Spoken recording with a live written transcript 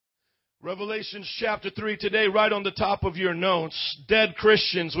Revelation chapter 3 today, right on the top of your notes, dead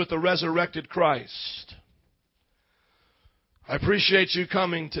Christians with a resurrected Christ. I appreciate you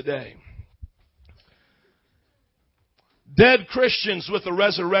coming today. Dead Christians with a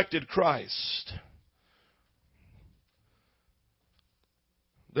resurrected Christ.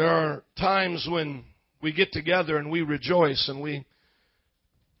 There are times when we get together and we rejoice and we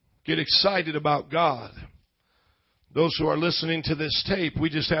get excited about God. Those who are listening to this tape, we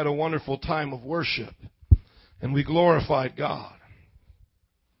just had a wonderful time of worship and we glorified God.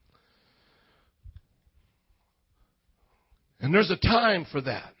 And there's a time for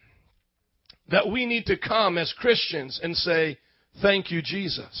that. That we need to come as Christians and say, thank you,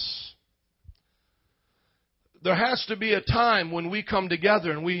 Jesus. There has to be a time when we come together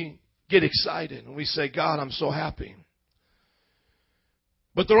and we get excited and we say, God, I'm so happy.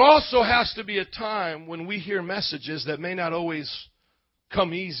 But there also has to be a time when we hear messages that may not always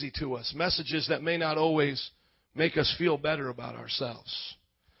come easy to us. Messages that may not always make us feel better about ourselves.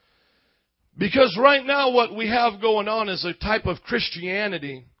 Because right now what we have going on is a type of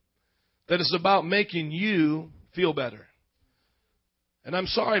Christianity that is about making you feel better. And I'm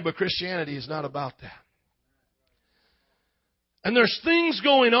sorry, but Christianity is not about that. And there's things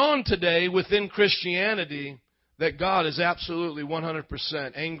going on today within Christianity that God is absolutely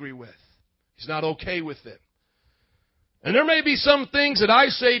 100% angry with. He's not okay with it. And there may be some things that I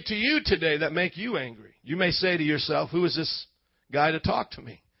say to you today that make you angry. You may say to yourself, who is this guy to talk to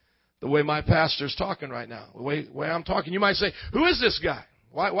me? The way my pastor's talking right now, the way I'm talking. You might say, who is this guy?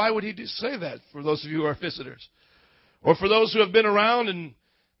 Why would he say that for those of you who are visitors? Or for those who have been around and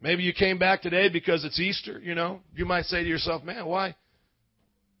maybe you came back today because it's Easter, you know. You might say to yourself, man, why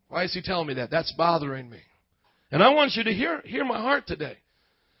is he telling me that? That's bothering me. And I want you to hear my heart today.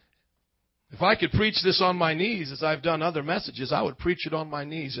 If I could preach this on my knees as I've done other messages, I would preach it on my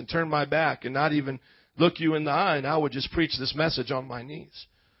knees and turn my back and not even look you in the eye, and I would just preach this message on my knees.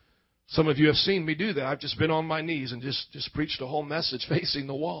 Some of you have seen me do that. I've just been on my knees and just preached a whole message facing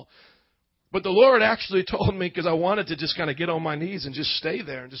the wall. But the Lord actually told me, because I wanted to just kind of get on my knees and just stay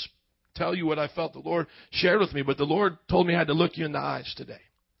there and just tell you what I felt the Lord shared with me. But the Lord told me I had to look you in the eyes today.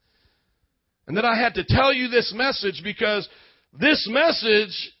 And that I had to tell you this message because this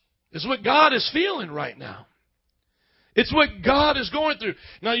message is what God is feeling right now. It's what God is going through.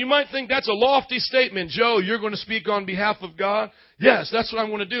 Now, you might think that's a lofty statement. Joe, you're going to speak on behalf of God? Yes, that's what I'm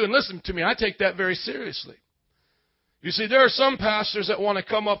going to do. And listen to me, I take that very seriously. You see, there are some pastors that want to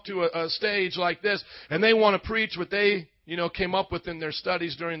come up to a stage like this, and they want to preach what they, came up with in their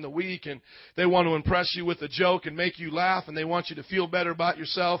studies during the week, and they want to impress you with a joke and make you laugh, and they want you to feel better about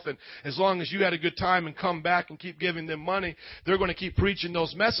yourself. And as long as you had a good time and come back and keep giving them money, they're going to keep preaching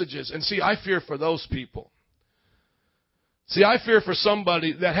those messages. And see, I fear for those people. See, I fear for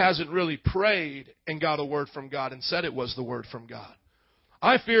somebody that hasn't really prayed and got a word from God and said it was the word from God.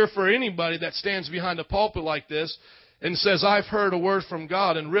 I fear for anybody that stands behind a pulpit like this and says, I've heard a word from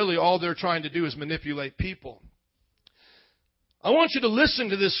God, and really all they're trying to do is manipulate people. I want you to listen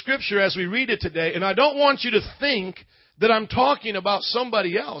to this scripture as we read it today, and I don't want you to think that I'm talking about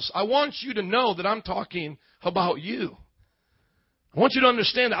somebody else. I want you to know that I'm talking about you. I want you to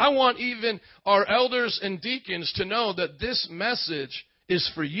understand that I want even our elders and deacons to know that this message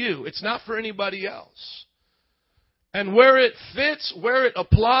is for you. It's not for anybody else. And where it fits, where it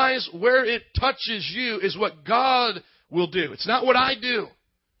applies, where it touches you is what God will do. It's not what I do.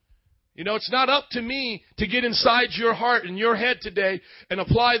 It's not up to me to get inside your heart and your head today and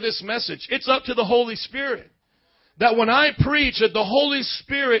apply this message. It's up to the Holy Spirit. That when I preach, that the Holy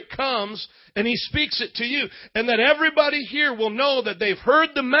Spirit comes and He speaks it to you. And that everybody here will know that they've heard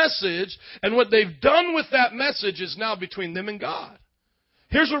the message, and what they've done with that message is now between them and God.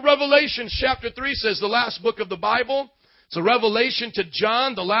 Here's what Revelation chapter 3 says, the last book of the Bible. It's a revelation to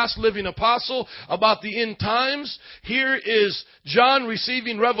John, the last living apostle, about the end times. Here is John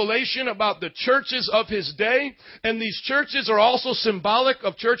receiving revelation about the churches of his day. And these churches are also symbolic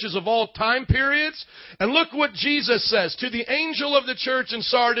of churches of all time periods. And look what Jesus says. To the angel of the church in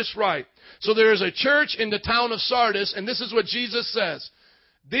Sardis write. So there is a church in the town of Sardis, and this is what Jesus says.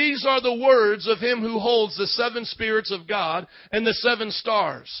 These are the words of Him who holds the 7 spirits of God and the 7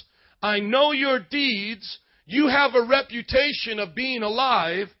 stars. I know your deeds. You have a reputation of being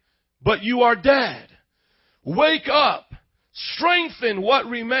alive, but you are dead. Wake up, strengthen what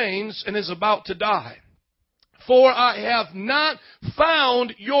remains and is about to die. For I have not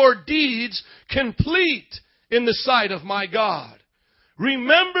found your deeds complete in the sight of my God.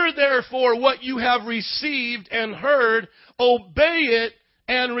 Remember therefore what you have received and heard, obey it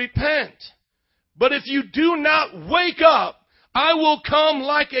and repent. But if you do not wake up, I will come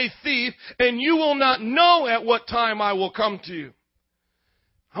like a thief, and you will not know at what time I will come to you.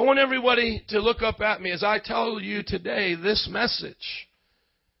 I want everybody to look up at me as I tell you today this message.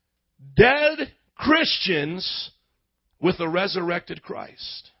 Dead Christians with a resurrected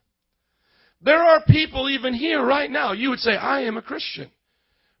Christ. There are people even here right now, you would say, I am a Christian.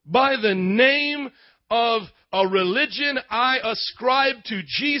 By the name of a religion I ascribe to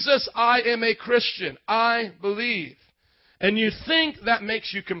Jesus, I am a Christian. I believe. And you think that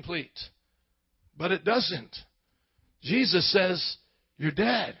makes you complete. But it doesn't. Jesus says, you're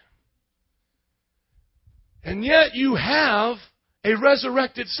dead. And yet you have a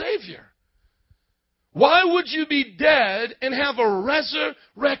resurrected Savior. Why would you be dead and have a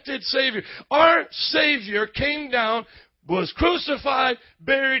resurrected Savior? Our Savior came down, was crucified,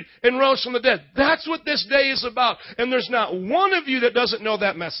 buried, and rose from the dead. That's what this day is about. And there's not one of you that doesn't know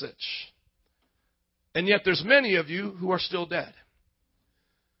that message. And yet there's many of you who are still dead.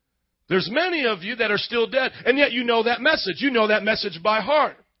 There's many of you that are still dead, and yet you know that message. You know that message by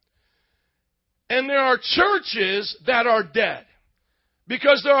heart. And there are churches that are dead.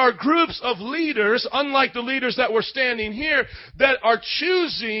 Because there are groups of leaders, unlike the leaders that were standing here, that are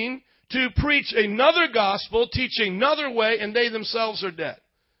choosing to preach another gospel, teach another way, and they themselves are dead.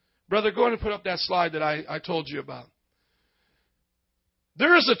 Brother, go ahead and put up that slide that I told you about.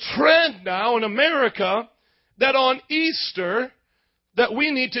 There is a trend now in America that on Easter, that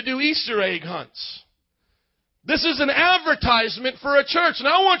we need to do Easter egg hunts. This is an advertisement for a church. And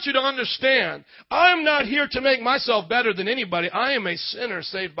I want you to understand, I'm not here to make myself better than anybody. I am a sinner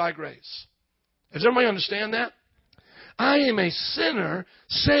saved by grace. Does everybody understand that? I am a sinner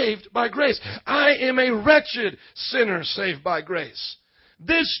saved by grace. I am a wretched sinner saved by grace.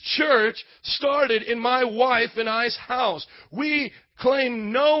 This church started in my wife and I's house. We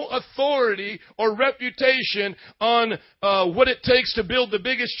claim no authority or reputation on what it takes to build the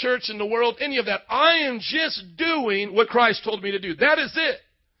biggest church in the world, any of that. I am just doing what Christ told me to do. That is it.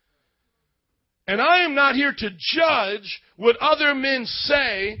 And I am not here to judge what other men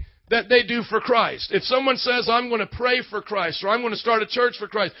say that they do for Christ. If someone says, I'm going to pray for Christ, or I'm going to start a church for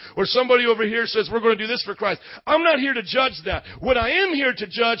Christ, or somebody over here says, we're going to do this for Christ, I'm not here to judge that. What I am here to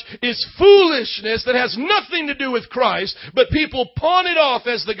judge is foolishness that has nothing to do with Christ, but people pawn it off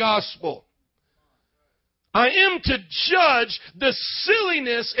as the gospel. I am to judge the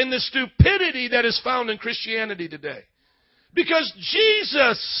silliness and the stupidity that is found in Christianity today. Because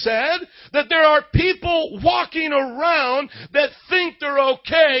Jesus said that there are people walking around that think they're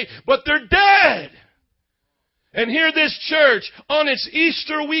okay, but they're dead. And here this church, on its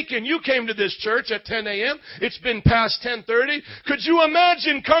Easter weekend, you came to this church at 10 a.m. It's been past 10:30. Could you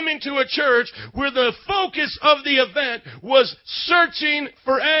imagine coming to a church where the focus of the event was searching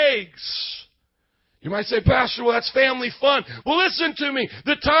for eggs? You might say, Pastor, well, that's family fun. Well, listen to me.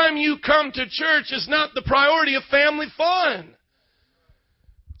 The time you come to church is not the priority of family fun.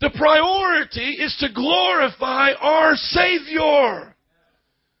 The priority is to glorify our Savior.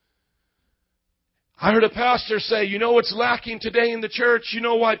 I heard a pastor say, you know what's lacking today in the church? You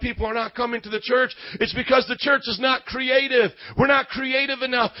know why people are not coming to the church? It's because the church is not creative. We're not creative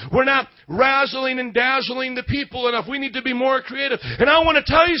enough. We're not razzling and dazzling the people enough. We need to be more creative. And I want to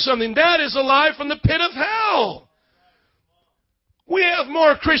tell you something. That is a lie from the pit of hell. We have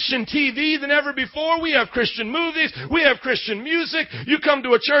more Christian TV than ever before. We have Christian movies. We have Christian music. You come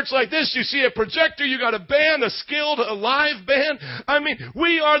to a church like this, you see a projector, you got a band, a skilled, a live band. I mean,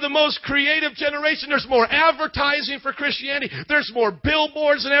 we are the most creative generation. There's more advertising for Christianity. There's more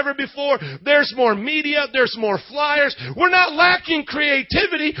billboards than ever before. There's more media. There's more flyers. We're not lacking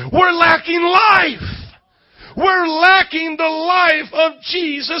creativity. We're lacking life. We're lacking the life of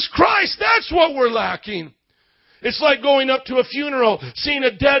Jesus Christ. That's what we're lacking. It's like going up to a funeral, seeing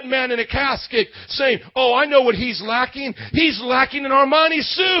a dead man in a casket, saying, oh, I know what he's lacking. He's lacking an Armani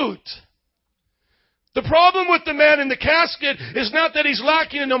suit. The problem with the man in the casket is not that he's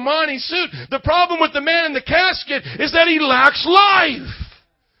lacking an Armani suit. The problem with the man in the casket is that he lacks life.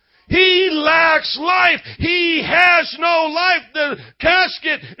 He lacks life. He has no life. The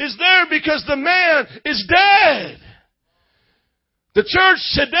casket is there because the man is dead. The church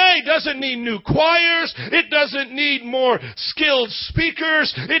today doesn't need new choirs. It doesn't need more skilled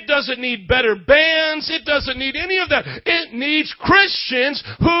speakers. It doesn't need better bands. It doesn't need any of that. It needs Christians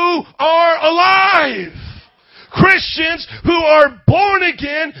who are alive. Christians who are born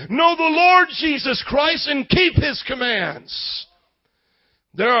again, know the Lord Jesus Christ, and keep His commands.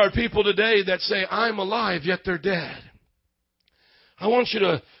 There are people today that say, I'm alive, yet they're dead. I want you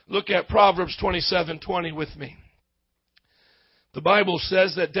to look at Proverbs 27:20 with me. The Bible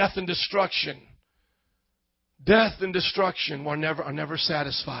says that death and destruction, Death and destruction are never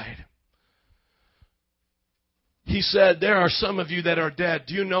satisfied. He said, there are some of you that are dead.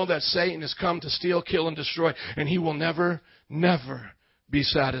 Do you know that Satan has come to steal, kill, and destroy? And he will never be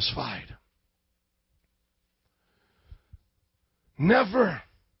satisfied. Never.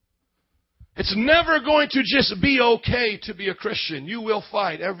 It's never going to just be okay to be a Christian. You will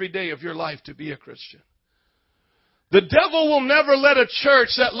fight every day of your life to be a Christian. The devil will never let a church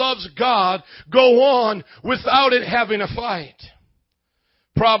that loves God go on without it having a fight.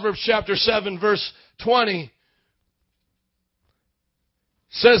 Proverbs chapter 7 verse 20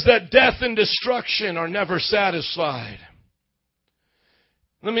 says that death and destruction are never satisfied.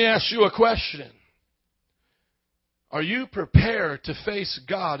 Let me ask you a question. Are you prepared to face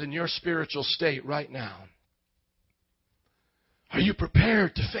God in your spiritual state right now? Are you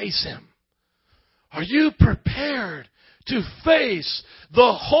prepared to face Him? Are you prepared to face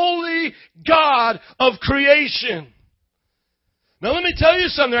the holy God of creation? Now let me tell you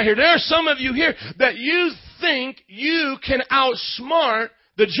something right here. There are some of you here that you think you can outsmart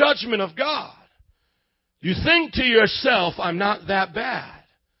the judgment of God. You think to yourself, I'm not that bad.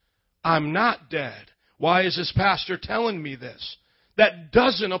 I'm not dead. Why is this pastor telling me this? That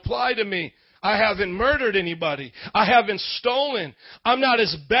doesn't apply to me. I haven't murdered anybody. I haven't stolen. I'm not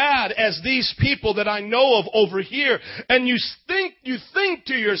as bad as these people that I know of over here. And you think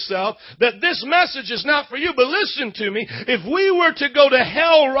to yourself that this message is not for you. But listen to me. If we were to go to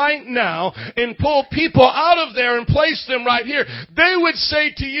hell right now and pull people out of there and place them right here, they would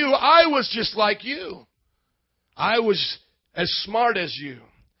say to you, I was just like you. I was as smart as you.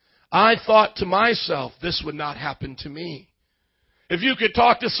 I thought to myself, this would not happen to me. If you could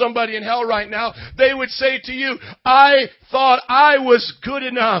talk to somebody in hell right now, they would say to you, I thought I was good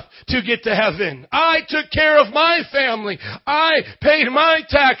enough to get to heaven. I took care of my family. I paid my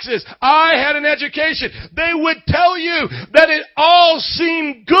taxes. I had an education. They would tell you that it all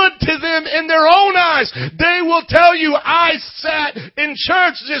seemed good to them in their own eyes. They will tell you, I sat in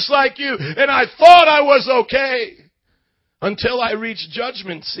church just like you, and I thought I was okay until I reached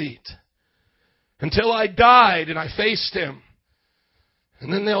judgment seat. Until I died and I faced Him.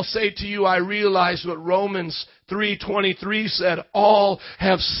 And then they'll say to you, I realized what Romans 3:23 said, all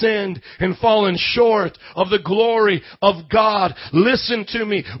have sinned and fallen short of the glory of God. Listen to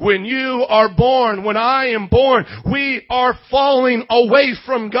me. When you are born, when I am born, we are falling away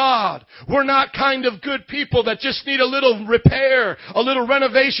from God. We're not kind of good people that just need a little repair, a little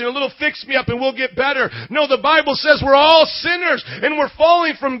renovation, a little fix me up and we'll get better. No, the Bible says we're all sinners and we're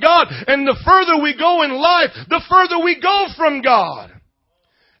falling from God. And the further we go in life, the further we go from God.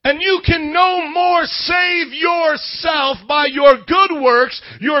 And you can no more save yourself by your good works,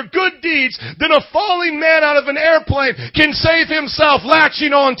 your good deeds, than a falling man out of an airplane can save himself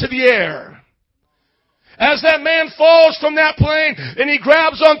latching on to the air. As that man falls from that plane and he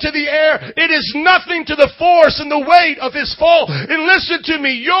grabs onto the air, it is nothing to the force and the weight of his fall. And listen to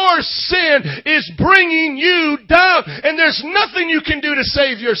me, your sin is bringing you down, and there's nothing you can do to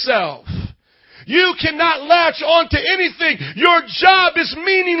save yourself. You cannot latch onto anything. Your job is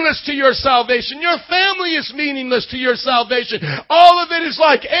meaningless to your salvation. Your family is meaningless to your salvation. All of it is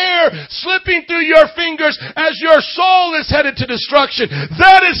like air slipping through your fingers as your soul is headed to destruction.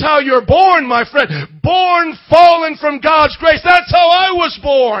 That is how you're born, my friend. Born fallen from God's grace. That's how I was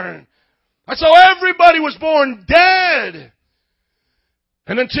born. That's how everybody was born, dead.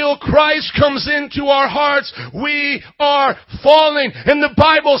 And until Christ comes into our hearts, we are falling. And the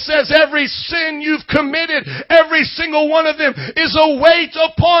Bible says every sin you've committed, every single one of them is a weight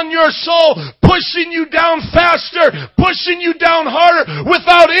upon your soul, pushing you down faster, pushing you down harder,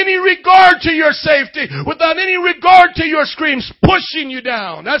 without any regard to your safety, without any regard to your screams, pushing you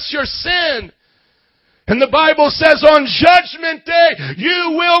down. That's your sin. And the Bible says on Judgment Day,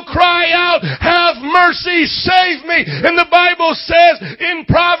 you will cry out, have mercy, save me. And the Bible says in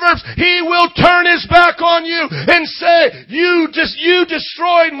Proverbs, He will turn His back on you and say, you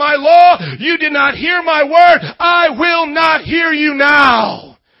destroyed my law. You did not hear my word. I will not hear you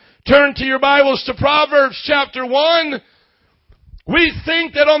now. Turn to your Bibles to Proverbs chapter 1. We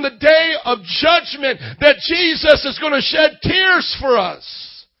think that on the day of judgment that Jesus is going to shed tears for us.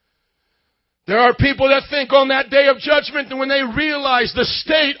 There are people that think on that day of judgment that when they realize the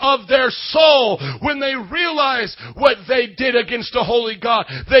state of their soul, when they realize what they did against a holy God,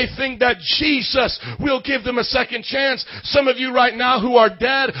 they think that Jesus will give them a second chance. Some of you right now who are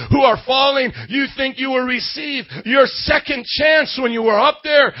dead, who are falling, you think you will receive your second chance when you are up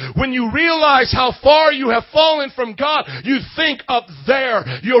there. When you realize how far you have fallen from God, you think up there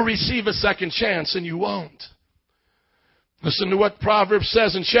you'll receive a second chance, and you won't. Listen to what Proverbs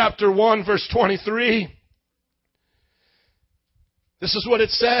says in chapter 1, verse 23. This is what it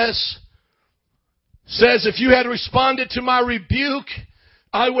says. It says, if you had responded to my rebuke,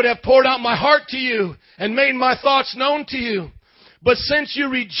 I would have poured out my heart to you and made my thoughts known to you. But since you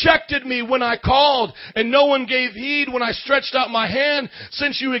rejected me when I called and no one gave heed when I stretched out my hand,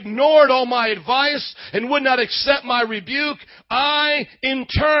 since you ignored all my advice and would not accept my rebuke, I, in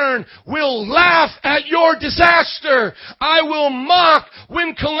turn, will laugh at your disaster. I will mock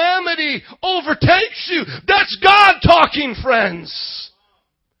when calamity overtakes you. That's God talking, friends.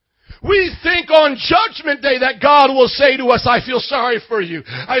 We think on Judgment Day that God will say to us, I feel sorry for you.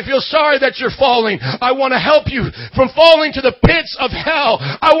 I feel sorry that you're falling. I want to help you from falling to the pits of hell.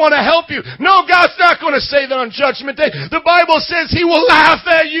 I want to help you. No, God's not going to say that on Judgment Day. The Bible says He will laugh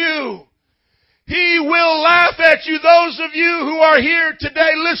at you. He will laugh at you. Those of you who are here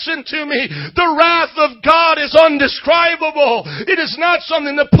today, listen to me. The wrath of God is undescribable. It is not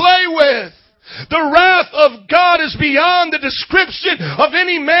something to play with. The wrath of God is beyond the description of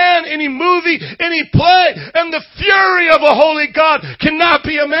any man, any movie, any play, and the fury of a holy God cannot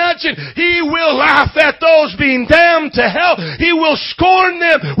be imagined. He will laugh at those being damned to hell. He will scorn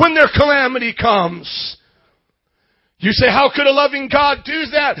them when their calamity comes. You say, how could a loving God do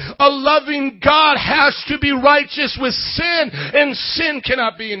that? A loving God has to be righteous with sin, and sin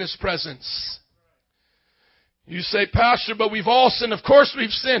cannot be in His presence. You say, Pastor, but we've all sinned. Of course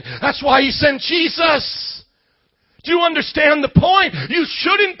we've sinned. That's why He sent Jesus. Do you understand the point? You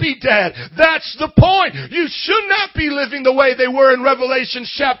shouldn't be dead. That's the point. You should not be living the way they were in Revelation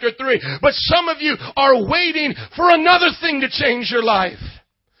chapter 3. But some of you are waiting for another thing to change your life.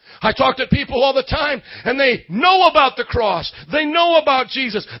 I talk to people all the time, and they know about the cross. They know about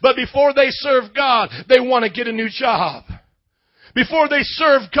Jesus. But before they serve God, they want to get a new job. Before they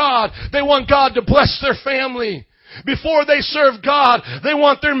serve God, they want God to bless their family. Before they serve God, they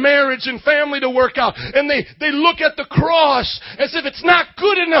want their marriage and family to work out. And they look at the cross as if it's not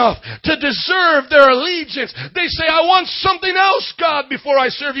good enough to deserve their allegiance. They say, I want something else, God, before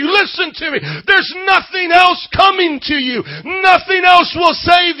I serve you. Listen to me. There's nothing else coming to you. Nothing else will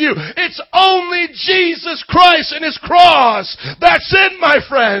save you. It's only Jesus Christ and His cross. That's it, my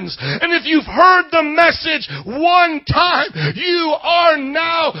friends. And if you've heard the message one time, you are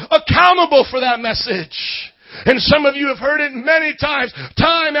now accountable for that message. And some of you have heard it many times,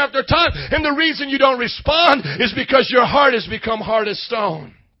 time after time. And the reason you don't respond is because your heart has become hard as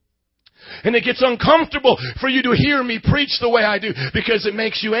stone. And it gets uncomfortable for you to hear me preach the way I do because it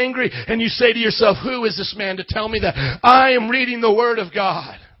makes you angry. And you say to yourself, who is this man to tell me that? I am reading the Word of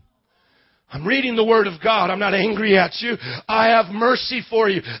God. I'm reading the Word of God. I'm not angry at you. I have mercy for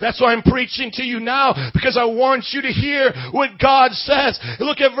you. That's why I'm preaching to you now, because I want you to hear what God says.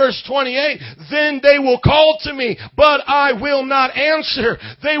 Look at verse 28. Then they will call to me, but I will not answer.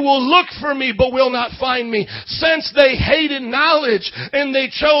 They will look for me, but will not find me. Since they hated knowledge and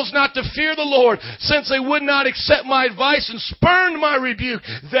they chose not to fear the Lord, since they would not accept my advice and spurned my rebuke,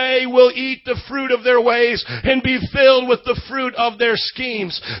 they will eat the fruit of their ways and be filled with the fruit of their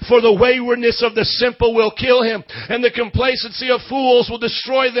schemes. For the waywardness of the simple will kill him, and the complacency of fools will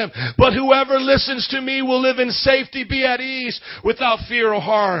destroy them. But whoever listens to me will live in safety, be at ease, without fear or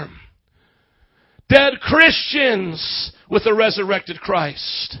harm. Dead Christians with a resurrected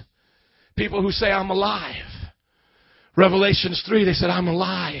Christ. People who say, I'm alive. Revelations 3, they said, I'm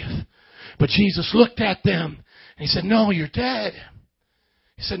alive. But Jesus looked at them, and He said, no, you're dead.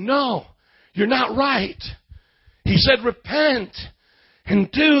 He said, no, you're not right. He said, repent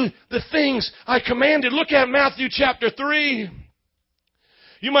and do the things I commanded. Look at Matthew chapter 3.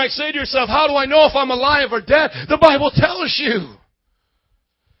 You might say to yourself, how do I know if I'm alive or dead? The Bible tells you.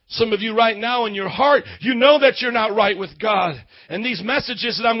 Some of you right now in your heart, you know that you're not right with God. And these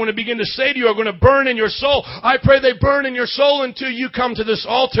messages that I'm going to begin to say to you are going to burn in your soul. I pray they burn in your soul until you come to this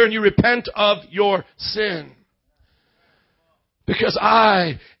altar and you repent of your sin. Because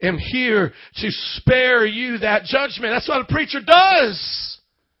I am here to spare you that judgment. That's what a preacher does.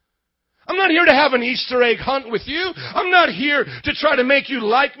 I'm not here to have an Easter egg hunt with you. I'm not here to try to make you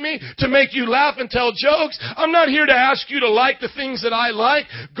like me, to make you laugh and tell jokes. I'm not here to ask you to like the things that I like,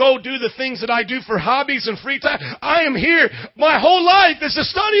 go do the things that I do for hobbies and free time. I am here. My whole life is to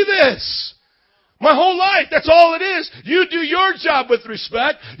study this. My whole life, that's all it is. You do your job with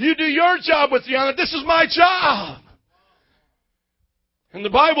respect. You do your job with the honor. This is my job. And the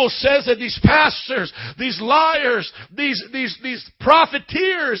Bible says that these pastors, these liars, these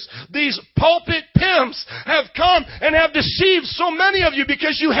profiteers, these pulpit pimps have come and have deceived so many of you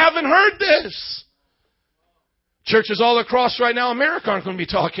because you haven't heard this. Churches all across right now, America aren't going to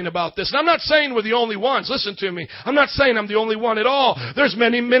be talking about this. And I'm not saying we're the only ones. Listen to me. I'm not saying I'm the only one at all. There's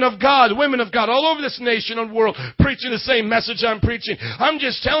many men of God, women of God all over this nation and world preaching the same message I'm preaching. I'm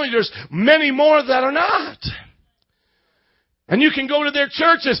just telling you there's many more that are not. And you can go to their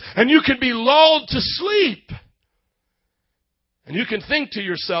churches and you can be lulled to sleep. And you can think to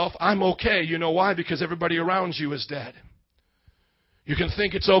yourself, I'm okay. You know why? Because everybody around you is dead. You can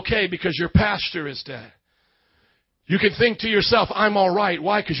think it's okay because your pastor is dead. You can think to yourself, I'm all right.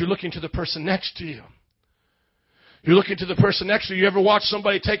 Why? Because you're looking to the person next to you. You're looking to the person next to you. You ever watch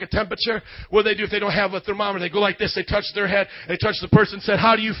somebody take a temperature? What do they do if they don't have a thermometer? They go like this. They touch their head. They touch the person and said,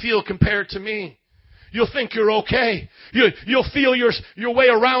 how do you feel compared to me? You'll think you're okay. You'll feel your way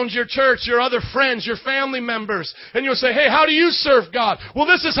around your church, your other friends, your family members. And you'll say, hey, how do you serve God? Well,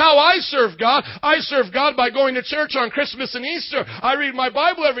 this is how I serve God. I serve God by going to church on Christmas and Easter. I read my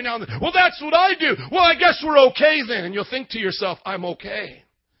Bible every now and then. Well, that's what I do. Well, I guess we're okay then. And you'll think to yourself, I'm okay.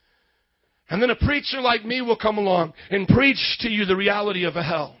 And then a preacher like me will come along and preach to you the reality of a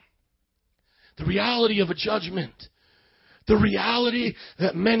hell. The reality of a judgment. The reality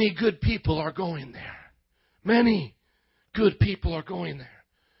that many good people are going there. Many good people are going there.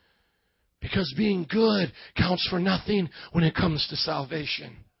 Because being good counts for nothing when it comes to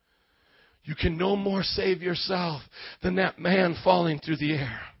salvation. You can no more save yourself than that man falling through the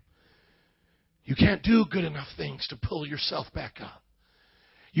air. You can't do good enough things to pull yourself back up.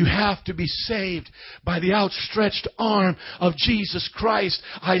 You have to be saved by the outstretched arm of Jesus Christ.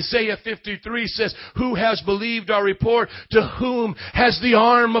 Isaiah 53 says, who has believed our report? To whom has the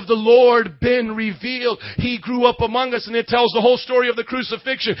arm of the Lord been revealed? He grew up among us, and it tells the whole story of the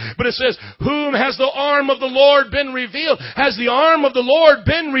crucifixion. But it says, whom has the arm of the Lord been revealed? Has the arm of the Lord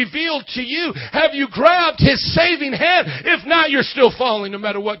been revealed to you? Have you grabbed His saving hand? If not, you're still falling no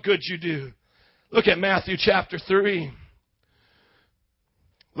matter what good you do. Look at Matthew chapter 3.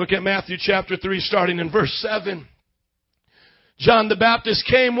 Look at Matthew chapter 3, starting in verse 7. John the Baptist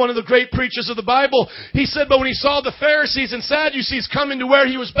came, one of the great preachers of the Bible. He said, but when he saw the Pharisees and Sadducees coming to where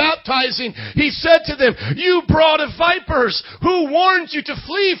he was baptizing, he said to them, you brood of vipers, who warned you to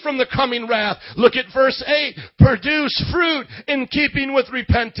flee from the coming wrath? Look at verse 8. Produce fruit in keeping with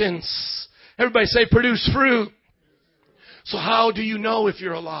repentance. Everybody say, produce fruit. So how do you know if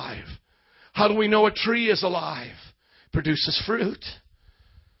you're alive? How do we know a tree is alive? Produces fruit.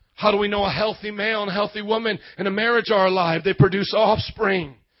 How do we know a healthy male and a healthy woman in a marriage are alive? They produce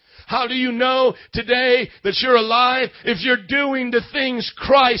offspring. How do you know today that you're alive? If you're doing the things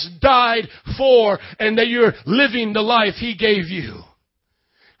Christ died for and that you're living the life He gave you.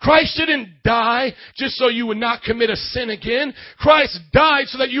 Christ didn't die just so you would not commit a sin again. Christ died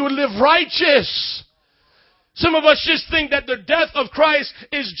so that you would live righteous. Some of us just think that the death of Christ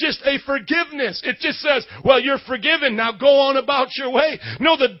is just a forgiveness. It just says, well, you're forgiven. Now go on about your way.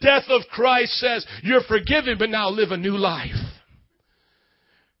 No, the death of Christ says, you're forgiven, but now live a new life.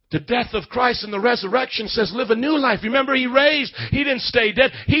 The death of Christ and the resurrection says, live a new life. Remember, He raised. He didn't stay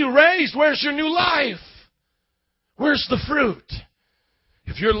dead. He raised. Where's your new life? Where's the fruit?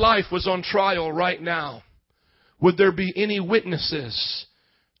 If your life was on trial right now, would there be any witnesses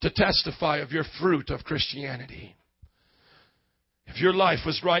to testify of your fruit of Christianity? If your life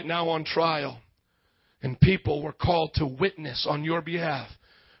was right now on trial and people were called to witness on your behalf,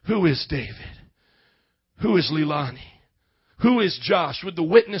 who is David? Who is Leilani? Who is Josh? Would the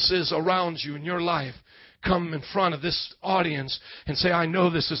witnesses around you in your life come in front of this audience and say, I know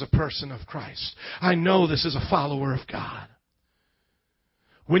this is a person of Christ. I know this is a follower of God.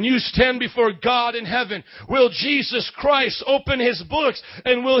 When you stand before God in heaven, will Jesus Christ open His books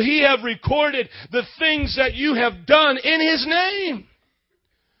and will He have recorded the things that you have done in His name?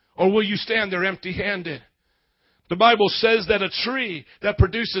 Or will you stand there empty-handed? The Bible says that a tree that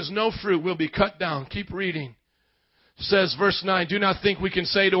produces no fruit will be cut down. Keep reading. Says verse 9, do not think we can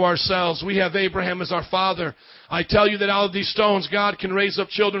say to ourselves, we have Abraham as our father. I tell you that out of these stones God can raise up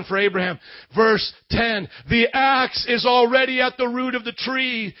children for Abraham. Verse 10, the axe is already at the root of the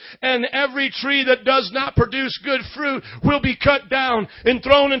tree, and every tree that does not produce good fruit will be cut down and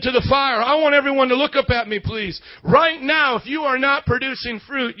thrown into the fire. I want everyone to look up at me, please. Right now, if you are not producing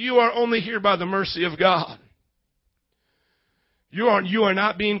fruit, you are only here by the mercy of God. You are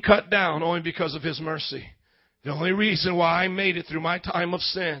not being cut down only because of His mercy. The only reason why I made it through my time of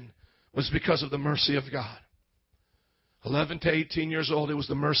sin was because of the mercy of God. 11 to 18 years old, it was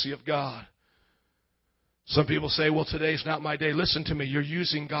the mercy of God. Some people say, well, today's not my day. Listen to me. You're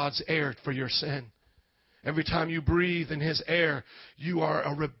using God's air for your sin. Every time you breathe in His air, you are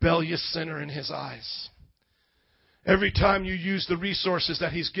a rebellious sinner in His eyes. Every time you use the resources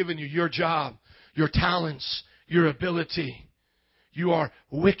that He's given you, your job, your talents, your ability. You are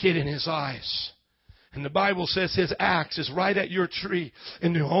wicked in His eyes. And the Bible says His axe is right at your tree.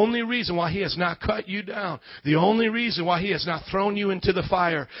 And the only reason why He has not cut you down, the only reason why He has not thrown you into the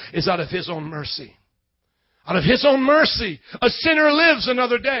fire is out of His own mercy. Out of His own mercy, a sinner lives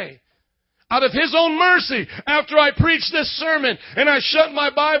another day. Out of His own mercy, after I preach this sermon and I shut my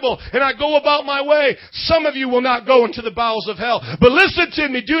Bible and I go about my way, some of you will not go into the bowels of hell. But listen to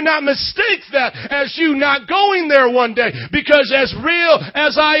me, do not mistake that as you not going there one day. Because as real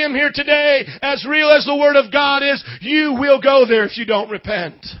as I am here today, as real as the Word of God is, you will go there if you don't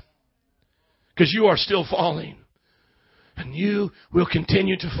repent. Because you are still falling. And you will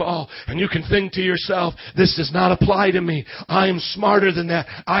continue to fall. And you can think to yourself, this does not apply to me. I am smarter than that.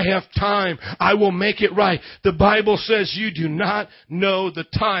 I have time. I will make it right. The Bible says you do not know the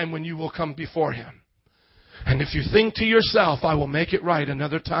time when you will come before Him. And if you think to yourself, I will make it right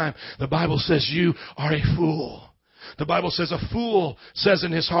another time, the Bible says you are a fool. The Bible says a fool says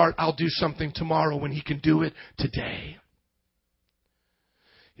in his heart, I'll do something tomorrow when he can do it today.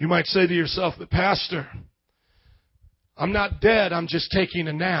 You might say to yourself, but Pastor, I'm not dead, I'm just taking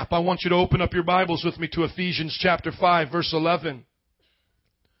a nap. I want you to open up your Bibles with me to Ephesians chapter 5, verse 11.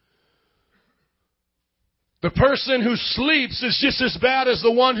 The person who sleeps is just as bad as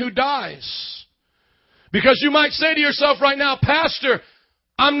the one who dies. Because you might say to yourself right now, Pastor,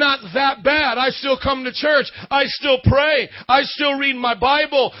 I'm not that bad. I still come to church. I still pray. I still read my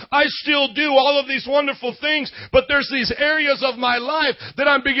Bible. I still do all of these wonderful things. But there's these areas of my life that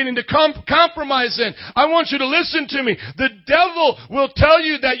I'm beginning to compromise in. I want you to listen to me. The devil will tell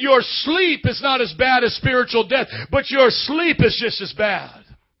you that your sleep is not as bad as spiritual death, but your sleep is just as bad.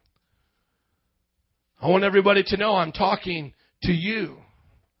 I want everybody to know I'm talking to you.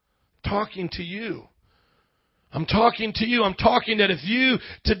 Talking to you. I'm talking to you. I'm talking that if you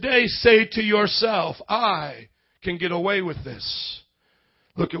today say to yourself, I can get away with this.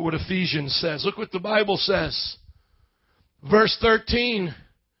 Look at what Ephesians says. Look what the Bible says. Verse 13.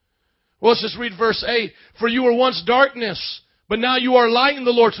 Well, let's just read verse 8. For you were once darkness, but now you are light in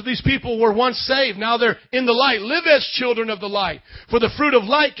the Lord. So these people were once saved. Now they're in the light. Live as children of the light. For the fruit of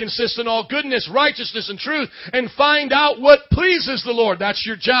light consists in all goodness, righteousness, and truth. And find out what pleases the Lord. That's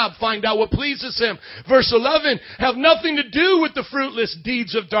your job. Find out what pleases Him. Verse 11. Have nothing to do with the fruitless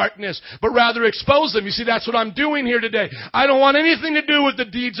deeds of darkness, but rather expose them. You see, that's what I'm doing here today. I don't want anything to do with the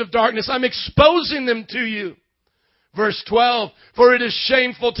deeds of darkness. I'm exposing them to you. Verse 12, for it is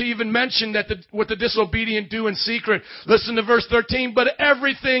shameful to even mention that what the disobedient do in secret. Listen to verse 13, but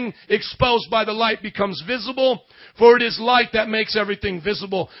everything exposed by the light becomes visible, for it is light that makes everything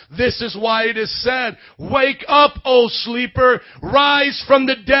visible. This is why it is said, wake up, O sleeper, rise from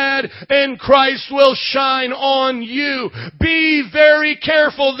the dead, and Christ will shine on you. Be very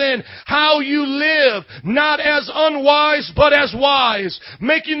careful then how you live, not as unwise, but as wise,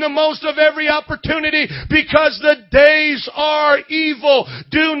 making the most of every opportunity, because the days are evil.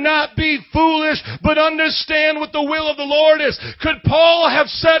 Do not be foolish, but understand what the will of the Lord is. Could Paul have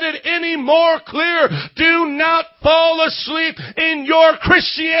said it any more clear? Do not fall asleep in your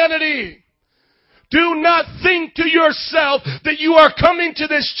Christianity. Do not think to yourself that you are coming to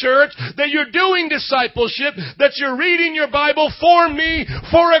this church, that you're doing discipleship, that you're reading your Bible for me,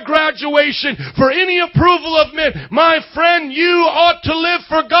 for a graduation, for any approval of men. My friend, you ought to live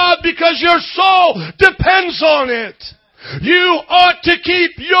for God because your soul depends on it. You ought to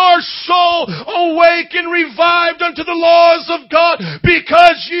keep your soul awake and revived unto the laws of God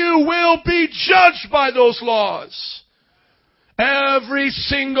because you will be judged by those laws. Every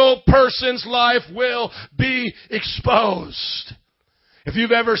single person's life will be exposed. If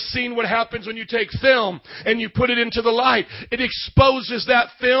you've ever seen what happens when you take film and you put it into the light, it exposes that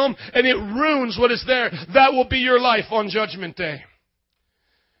film and it ruins what is there. That will be your life on Judgment Day.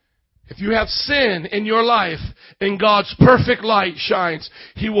 If you have sin in your life and God's perfect light shines,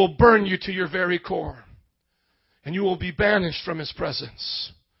 He will burn you to your very core. And you will be banished from His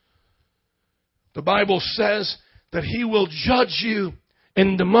presence. The Bible says that He will judge you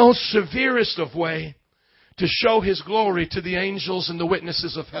in the most severest of way to show His glory to the angels and the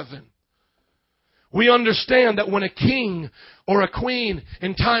witnesses of heaven. We understand that when a king or a queen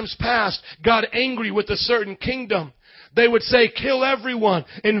in times past got angry with a certain kingdom, they would say, kill everyone,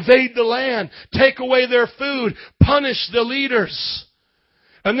 invade the land, take away their food, punish the leaders.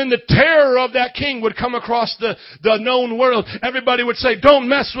 And then the terror of that king would come across the known world. Everybody would say, don't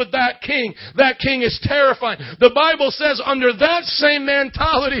mess with that king. That king is terrifying. The Bible says under that same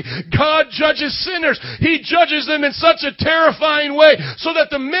mentality, God judges sinners. He judges them in such a terrifying way so that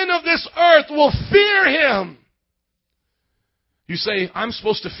the men of this earth will fear Him. You say, I'm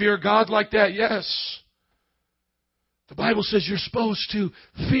supposed to fear God like that? Yes. The Bible says you're supposed to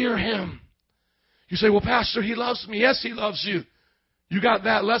fear Him. You say, well, Pastor, He loves me. Yes, He loves you. You got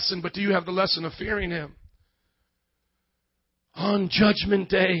that lesson, but do you have the lesson of fearing Him? On Judgment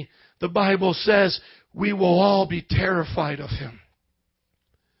Day, the Bible says we will all be terrified of Him.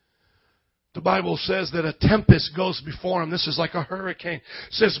 The Bible says that a tempest goes before Him. This is like a hurricane.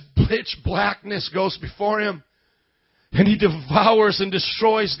 It says pitch blackness goes before Him. And He devours and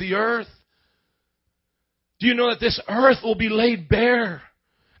destroys the earth. Do you know that this earth will be laid bare?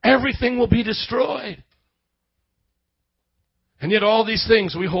 Everything will be destroyed. And yet all these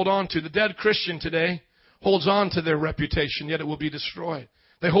things we hold on to. The dead Christian today holds on to their reputation, yet it will be destroyed.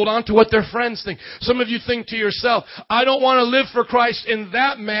 They hold on to what their friends think. Some of you think to yourself, I don't want to live for Christ in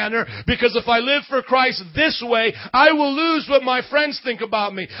that manner, because if I live for Christ this way, I will lose what my friends think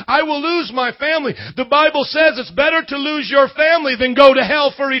about me. I will lose my family. The Bible says it's better to lose your family than go to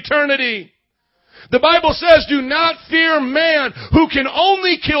hell for eternity. The Bible says, do not fear man who can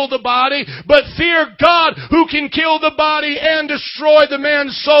only kill the body, but fear God who can kill the body and destroy the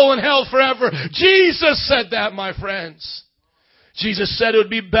man's soul in hell forever. Jesus said that, my friends. Jesus said it would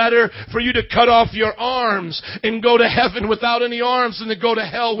be better for you to cut off your arms and go to heaven without any arms than to go to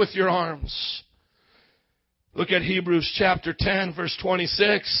hell with your arms. Look at Hebrews chapter 10, verse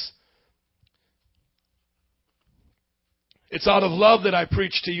 26. It's out of love that I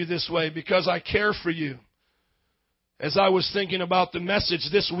preach to you this way, because I care for you. As I was thinking about the message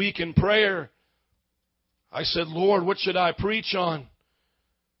this week in prayer, I said, Lord, what should I preach on?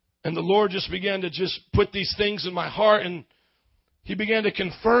 And the Lord just began to put these things in my heart, and He began to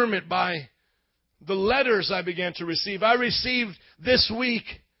confirm it by the letters I began to receive. I received this week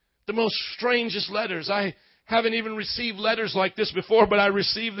the most strangest letters. I haven't even received letters like this before, but I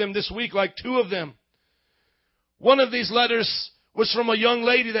received them this week, like 2 of them. One of these letters was from a young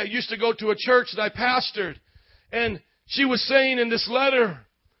lady that used to go to a church that I pastored. And she was saying in this letter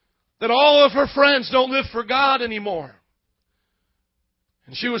that all of her friends don't live for God anymore.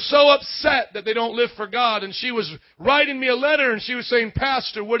 And she was so upset that they don't live for God. And she was writing me a letter and she was saying,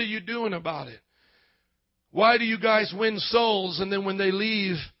 Pastor, what are you doing about it? Why do you guys win souls and then when they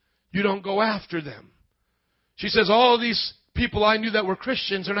leave, you don't go after them? She says, all of these people I knew that were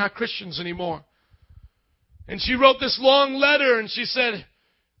Christians are not Christians anymore. And she wrote this long letter and she said,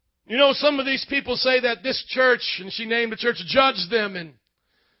 you know, some of these people say that this church, and she named the church, judged them,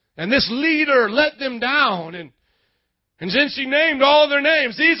 and this leader let them down. And then she named all their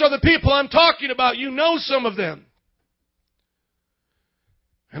names. These are the people I'm talking about. You know some of them.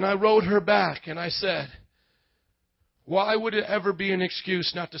 And I wrote her back and I said, why would it ever be an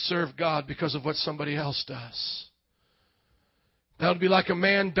excuse not to serve God because of what somebody else does? That would be like a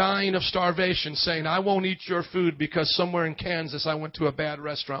man dying of starvation saying, I won't eat your food because somewhere in Kansas I went to a bad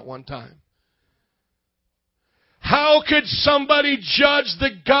restaurant one time. How could somebody judge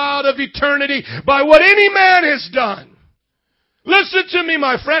the God of eternity by what any man has done? Listen to me,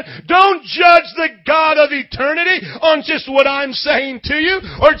 my friend. Don't judge the God of eternity on just what I'm saying to you,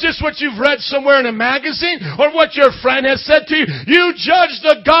 or just what you've read somewhere in a magazine, or what your friend has said to you. You judge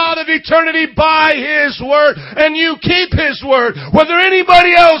the God of eternity by His Word, and you keep His Word, whether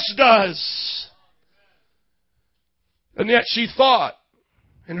anybody else does. And yet she thought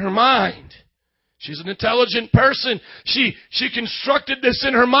in her mind, she's an intelligent person, she constructed this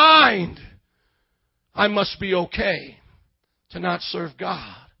in her mind, I must be okay to not serve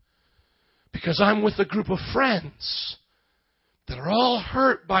God, because I'm with a group of friends that are all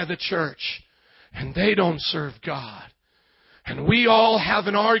hurt by the church and they don't serve God. And we all have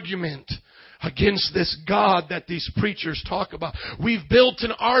an argument against this God that these preachers talk about. We've built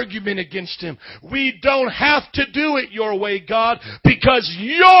an argument against Him. We don't have to do it your way, God, because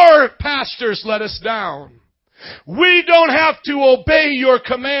your pastors let us down. We don't have to obey your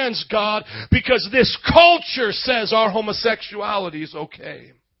commands, God, because this culture says our homosexuality is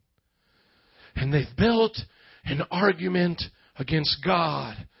okay. And they've built an argument against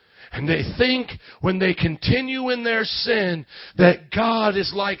God. And they think when they continue in their sin that God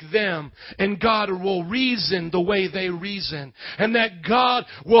is like them and God will reason the way they reason, and that God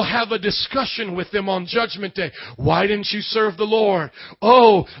will have a discussion with them on Judgment Day. Why didn't you serve the Lord?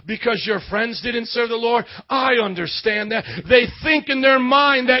 Oh, because your friends didn't serve the Lord? I understand that. They think in their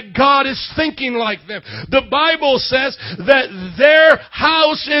mind that God is thinking like them. The Bible says that their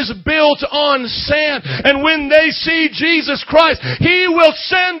house is built on sand, and when they see Jesus Christ, He will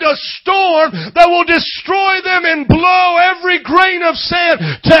send a storm that will destroy them and blow every grain of sand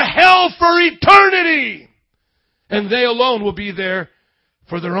to hell for eternity. And they alone will be there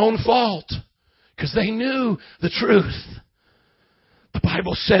for their own fault, because they knew the truth. The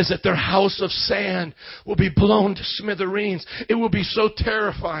Bible says that their house of sand will be blown to smithereens. It will be so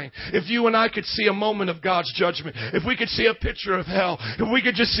terrifying. If you and I could see a moment of God's judgment, if we could see a picture of hell, if we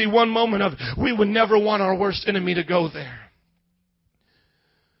could just see one moment of it, we would never want our worst enemy to go there.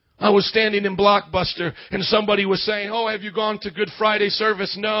 I was standing in Blockbuster and somebody was saying, "Oh, have you gone to Good Friday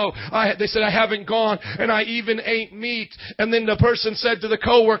service?" No. They said, "I haven't gone, and I even ate meat." And then the person said to the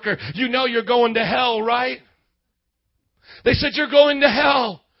coworker, "You know you're going to hell, right?" They said, "You're going to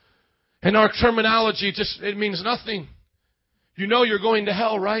hell." And our terminology it means nothing. You know you're going to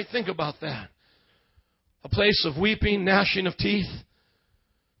hell, right? Think about that. A place of weeping, gnashing of teeth,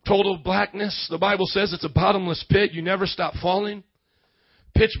 total blackness. The Bible says it's a bottomless pit. You never stop falling.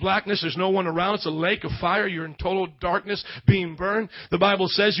 Pitch blackness. There's no one around. It's a lake of fire. You're in total darkness being burned. The Bible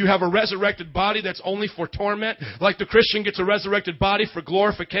says you have a resurrected body that's only for torment. Like the Christian gets a resurrected body for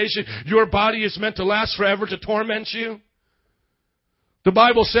glorification. Your body is meant to last forever to torment you. The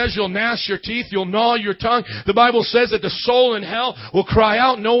Bible says you'll gnash your teeth, you'll gnaw your tongue. The Bible says that the soul in hell will cry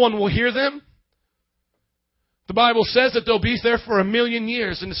out, no one will hear them. The Bible says that they'll be there for 1,000,000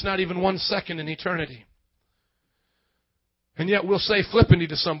 years, and it's not even 1 second in eternity. And yet we'll say flippantly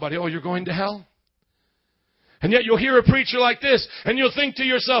to somebody, "Oh, you're going to hell?" And yet you'll hear a preacher like this, and you'll think to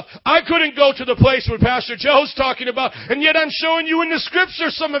yourself, "I couldn't go to the place where Pastor Joe's talking about, and yet I'm showing you in the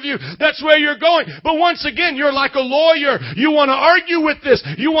Scripture, some of you, that's where you're going." But once again, you're like a lawyer. You want to argue with this.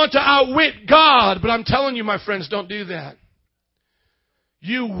 You want to outwit God. But I'm telling you, my friends, don't do that.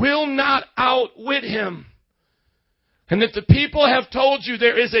 You will not outwit Him. And if the people have told you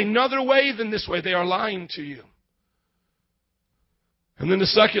there is another way than this way, they are lying to you. And then the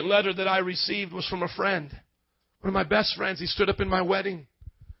second letter that I received was from a friend. One of my best friends. He stood up in my wedding.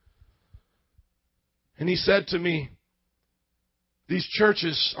 And he said to me, "These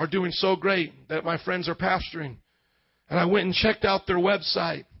churches are doing so great that my friends are pastoring." And I went and checked out their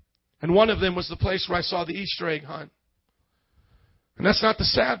website. And one of them was the place where I saw the Easter egg hunt. And that's not the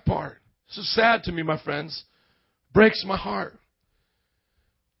sad part. This is sad to me, my friends. Breaks my heart.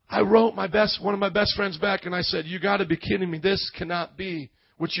 I wrote one of my best friends back and I said, "You got to be kidding me. This cannot be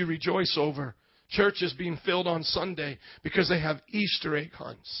what you rejoice over. Churches being filled on Sunday because they have Easter egg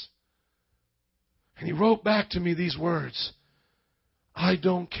hunts." And he wrote back to me these words, "I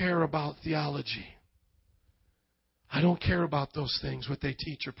don't care about theology. I don't care about those things, what they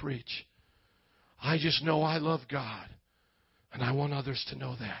teach or preach. I just know I love God, and I want others to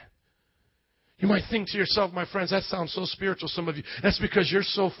know that." You might think to yourself, my friends, that sounds so spiritual, some of you. That's because you're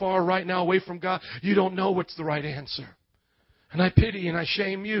so far right now away from God, you don't know what's the right answer. And I pity and I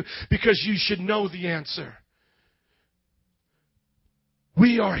shame you because you should know the answer.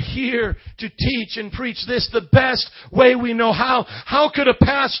 We are here to teach and preach this the best way we know how. How could a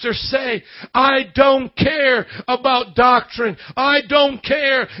pastor say, "I don't care about doctrine. I don't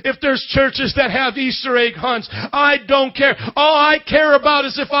care if there's churches that have Easter egg hunts. I don't care. All I care about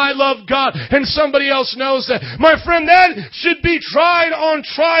is if I love God," and somebody else knows that. My friend, that should be tried on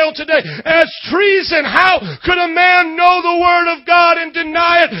trial today as treason. How could a man know the Word of God and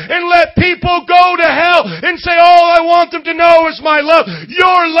deny it and let people go to hell and say, "All I want them to know is my love"?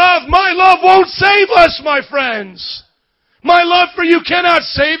 Your love, my love won't save us, my friends. My love for you cannot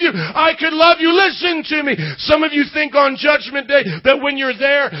save you. I could love you. Listen to me. Some of you think on Judgment Day that when you're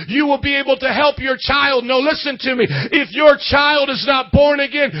there, you will be able to help your child. No, listen to me. If your child is not born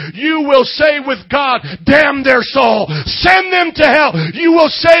again, you will say with God, "Damn their soul. Send them to hell." You will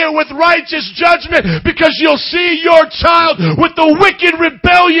say it with righteous judgment because you'll see your child with the wicked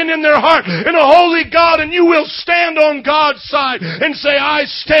rebellion in their heart and a holy God, and you will stand on God's side and say, "I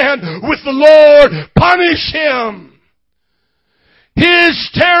stand with the Lord. Punish him." His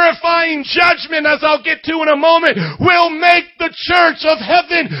terrifying judgment, as I'll get to in a moment, will make the church of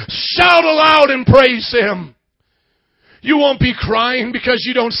heaven shout aloud and praise Him. You won't be crying because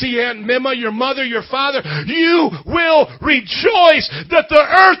you don't see Aunt Mima, your mother, your father. You will rejoice that the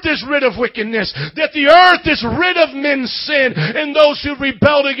earth is rid of wickedness, that the earth is rid of men's sin and those who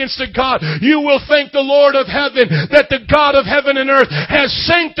rebelled against the God. You will thank the Lord of heaven that the God of heaven and earth has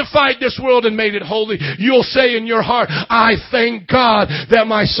sanctified this world and made it holy. You'll say in your heart, "I thank God that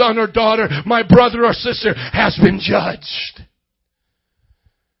my son or daughter, my brother or sister has been judged."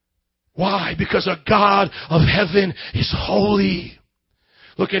 Why? Because a God of heaven is holy.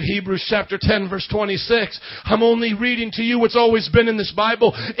 Look at Hebrews chapter 10, verse 26. I'm only reading to you what's always been in this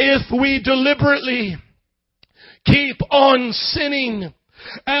Bible. "If we deliberately keep on sinning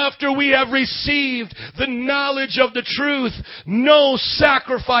after we have received the knowledge of the truth, no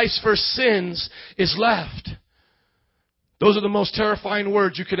sacrifice for sins is left." Those are the most terrifying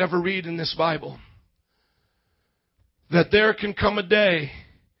words you could ever read in this Bible. that there can come a day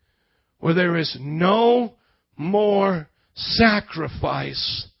where there is no more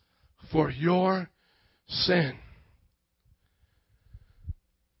sacrifice for your sin.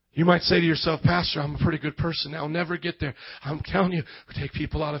 You might say to yourself, Pastor, I'm a pretty good person. I'll never get there. I'm telling you, we take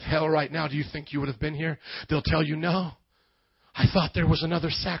people out of hell right now. Do you think you would have been here? They'll tell you no. I thought there was another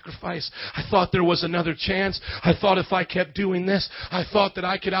sacrifice. I thought there was another chance. I thought if I kept doing this, I thought that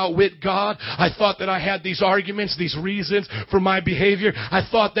I could outwit God. I thought that I had these arguments, these reasons for my behavior. I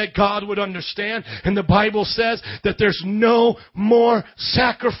thought that God would understand. And the Bible says that there's no more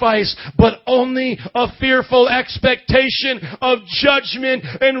sacrifice, but only a fearful expectation of judgment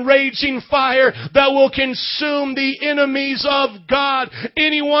and raging fire that will consume the enemies of God.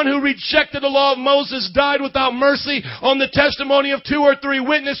 Anyone who rejected the law of Moses died without mercy on the testimony of 2 or 3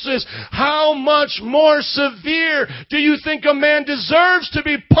 witnesses. How much more severe do you think a man deserves to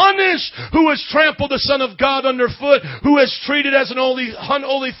be punished who has trampled the Son of God underfoot, who has treated as an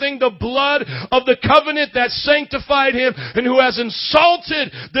unholy thing the blood of the covenant that sanctified him, and who has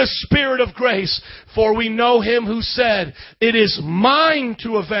insulted the Spirit of grace? For we know him who said, "It is mine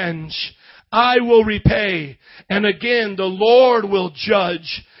to avenge. I will repay." And again, the Lord will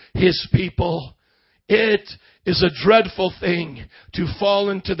judge his people. It is a dreadful thing to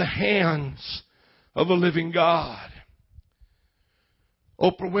fall into the hands of a living God.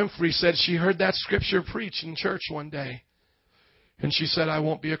 Oprah Winfrey said she heard that scripture preached in church one day. And she said, I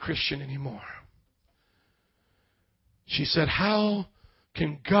won't be a Christian anymore. She said, how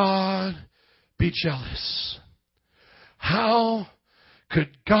can God be jealous? How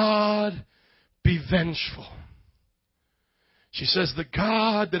could God be vengeful? She says, the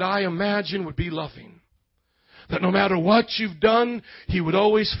God that I imagine would be loving. That no matter what you've done, He would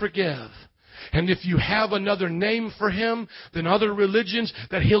always forgive. And if you have another name for Him than other religions,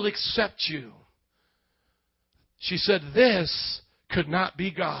 that He'll accept you. She said, this could not be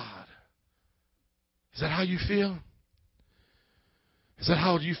God. Is that how you feel? Is that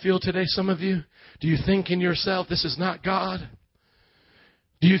how you feel today, some of you? Do you think in yourself, this is not God?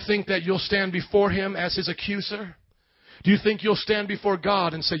 Do you think that you'll stand before Him as His accuser? Do you think you'll stand before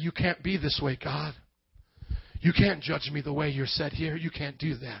God and say, you can't be this way, God? You can't judge me the way you're set here. You can't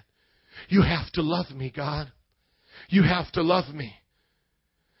do that. You have to love me, God. You have to love me.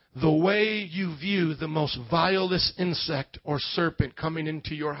 The way you view the most vilest insect or serpent coming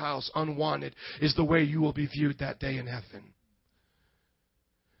into your house unwanted is the way you will be viewed that day in heaven.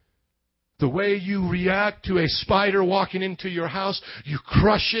 The way you react to a spider walking into your house, you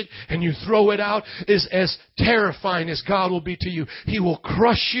crush it and you throw it out, is as terrifying as God will be to you. He will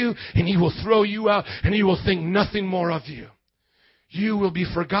crush you and He will throw you out and He will think nothing more of you. You will be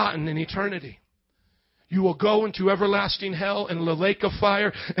forgotten in eternity. You will go into everlasting hell and the lake of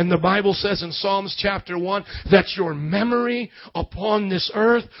fire. And the Bible says in Psalms chapter 1 that your memory upon this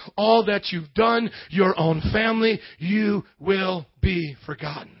earth, all that you've done, your own family, you will be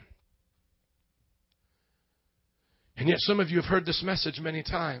forgotten. And yet some of you have heard this message many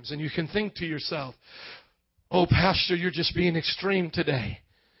times, and you can think to yourself, oh, Pastor, you're just being extreme today.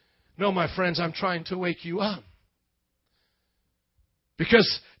 No, my friends, I'm trying to wake you up.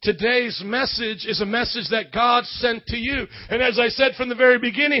 Because today's message is a message that God sent to you. And as I said from the very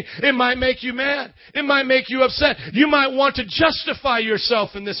beginning, it might make you mad. It might make you upset. You might want to justify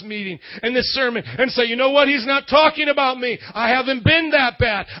yourself in this meeting, in this sermon, and say, you know what? He's not talking about me. I haven't been that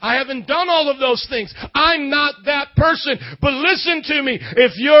bad. I haven't done all of those things. I'm not that person. But listen to me.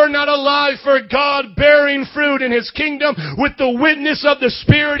 If you're not alive for God, bearing fruit in His kingdom with the witness of the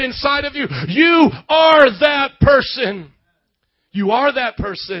Spirit inside of you, you are that person. You are that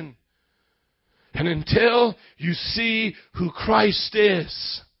person. And until you see who Christ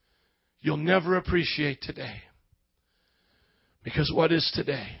is, you'll never appreciate today. Because what is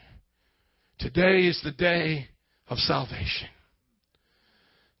today? Today is the day of salvation.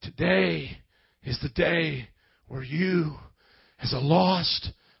 Today is the day where you, as a lost,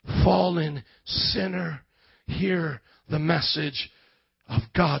 fallen sinner, hear the message of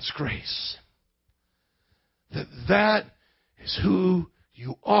God's grace. That is who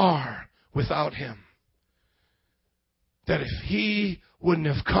you are without Him. That if He wouldn't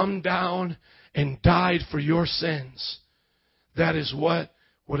have come down and died for your sins, that is what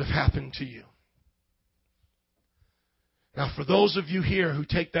would have happened to you. Now, for those of you here who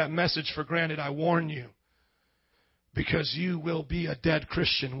take that message for granted, I warn you, because you will be a dead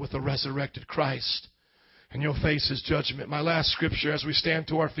Christian with a resurrected Christ, and you'll face His judgment. My last scripture, as we stand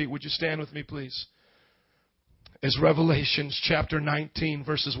to our feet, would you stand with me, please? Is Revelations chapter 19,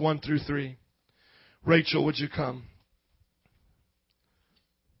 verses 1 through 3. Rachel, would you come?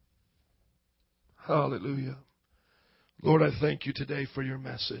 Hallelujah. Lord, I thank you today for your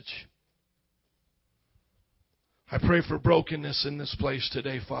message. I pray for brokenness in this place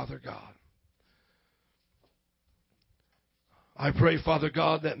today, Father God. I pray, Father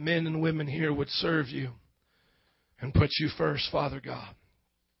God, that men and women here would serve you and put you first, Father God.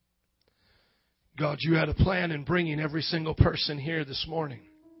 God, you had a plan in bringing every single person here this morning.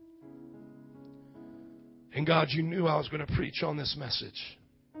 And God, you knew I was going to preach on this message.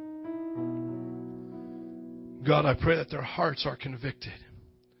 God, I pray that their hearts are convicted.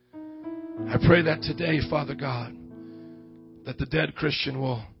 I pray that today, Father God, that the dead Christian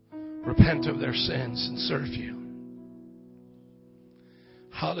will repent of their sins and serve you.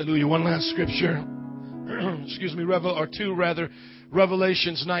 Hallelujah. One last scripture.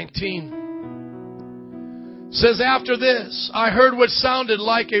 Revelations 19. Says, after this, I heard what sounded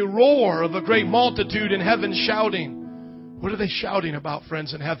like a roar of a great multitude in heaven shouting. What are they shouting about,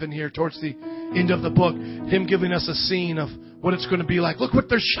 friends, in heaven here towards the end of the book? Him giving us a scene of what it's going to be like. Look what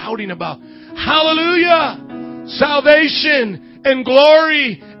they're shouting about. Hallelujah! Salvation and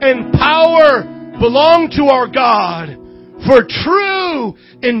glory and power belong to our God. For true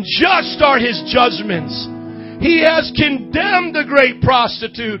and just are His judgments. He has condemned the great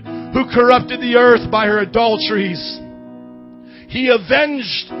prostitute who corrupted the earth by her adulteries. He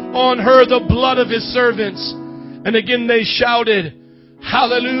avenged on her the blood of His servants. And again they shouted,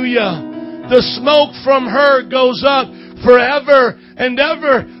 Hallelujah! The smoke from her goes up forever and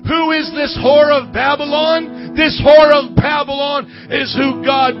ever. Who is this whore of Babylon? This whore of Babylon is who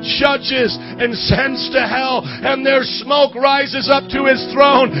God judges and sends to hell. And their smoke rises up to His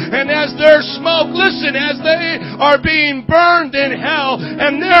throne. And as their smoke, listen, as they are being burned in hell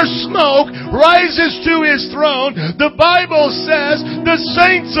and their smoke rises to His throne, the Bible says the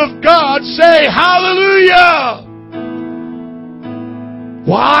saints of God say, Hallelujah!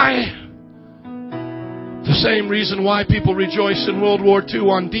 Why? The same reason why people rejoiced in World War II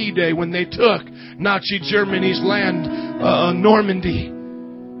on D-Day when they took Nazi Germany's land, Normandy.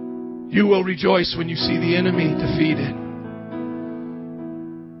 You will rejoice when you see the enemy defeated.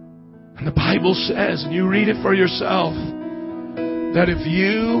 And the Bible says, and you read it for yourself, that if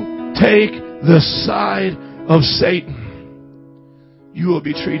you take the side of Satan, you will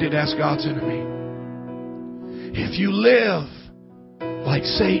be treated as God's enemy. If you live like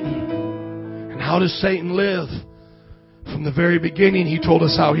Satan. And how does Satan live? From the very beginning, he told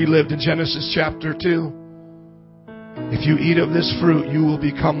us how he lived in Genesis chapter 2. If you eat of this fruit, you will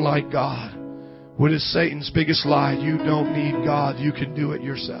become like God. What is Satan's biggest lie? You don't need God. You can do it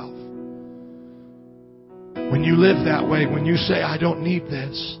yourself. When you live that way, when you say, I don't need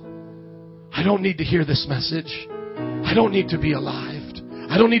this. I don't need to hear this message. I don't need to be alive.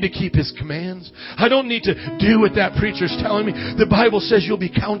 I don't need to keep His commands. I don't need to do what that preacher's telling me. The Bible says you'll be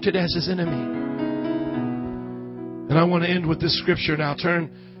counted as His enemy. And I want to end with this scripture now.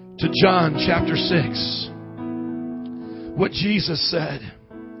 Turn to John chapter 6. What Jesus said.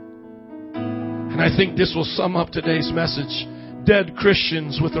 And I think this will sum up today's message. Dead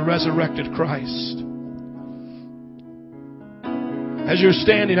Christians with a resurrected Christ. As you're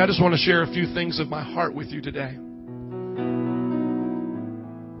standing, I just want to share a few things of my heart with you today.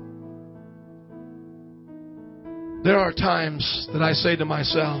 There are times that I say to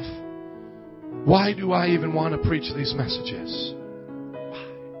myself, why do I even want to preach these messages? Why?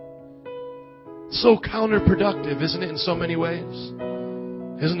 It's so counterproductive, isn't it, in so many ways?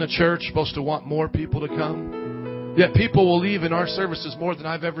 Isn't the church supposed to want more people to come? Yet people will leave in our services more than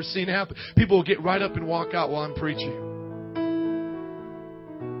I've ever seen happen. People will get right up and walk out while I'm preaching.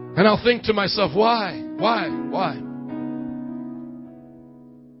 And I'll think to myself, why?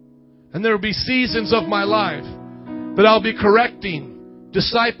 And there will be seasons of my life that I'll be correcting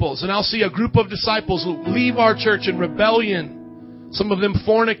disciples, and I'll see a group of disciples leave our church in rebellion. Some of them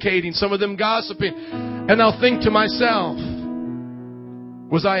fornicating, some of them gossiping. And I'll think to myself,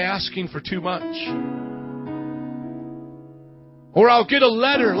 was I asking for too much? Or I'll get a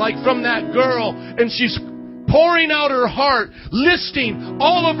letter like from that girl, and she's pouring out her heart, listing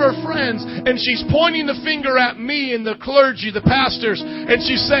all of her friends, and she's pointing the finger at me and the clergy, the pastors, and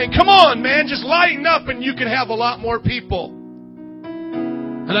she's saying, come on, man, just lighten up and you can have a lot more people.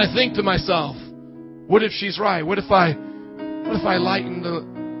 And I think to myself, what if she's right? What if I lightened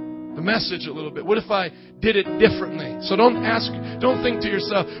the message a little bit? What if I did it differently? So don't think to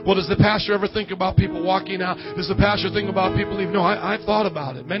yourself, well, does the pastor ever think about people walking out? Does the pastor think about people leaving? No, I've thought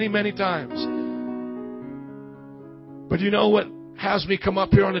about it many, many times. But you know what has me come up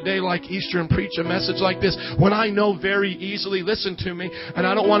here on a day like Easter and preach a message like this? When I know very easily, listen to me, and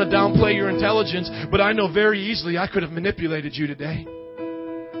I don't want to downplay your intelligence, but I know very easily I could have manipulated you today.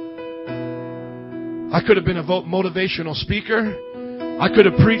 I could have been a motivational speaker. I could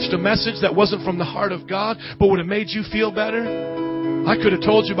have preached a message that wasn't from the heart of God, but would have made you feel better. I could have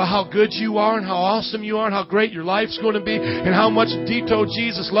told you about how good you are and how awesome you are and how great your life's going to be and how much Dito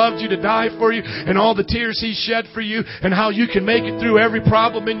Jesus loved you to die for you and all the tears He shed for you and how you can make it through every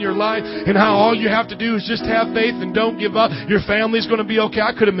problem in your life and how all you have to do is just have faith and don't give up. Your family's going to be okay.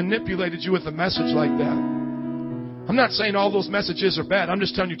 I could have manipulated you with a message like that. I'm not saying all those messages are bad. I'm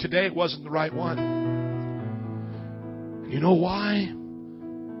just telling you today it wasn't the right one. You know why?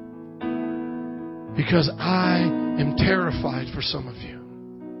 Because I am terrified for some of you.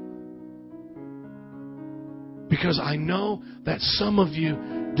 Because I know that some of you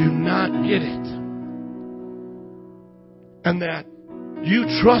do not get it. And that you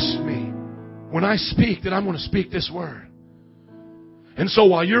trust me when I speak that I'm going to speak this word. And so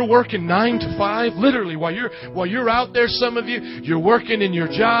while you're working 9 to 5, literally while you're out there, some of you, you're working in your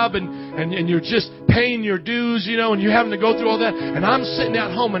job and you're just paying your dues, and you're having to go through all that. And I'm sitting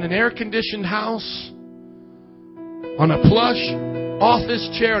at home in an air-conditioned house on a plush office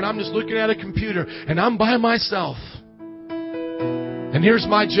chair, and I'm just looking at a computer, and I'm by myself. And here's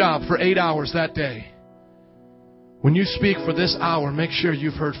my job for 8 hours that day. When you speak for this hour, make sure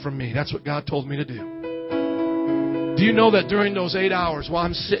you've heard from me. That's what God told me to do. Do you know that during those 8 hours while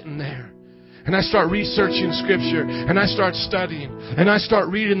I'm sitting there and I start researching Scripture and I start studying and I start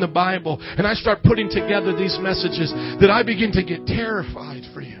reading the Bible and I start putting together these messages that I begin to get terrified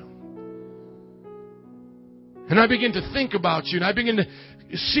for you. And I begin to think about you and I begin to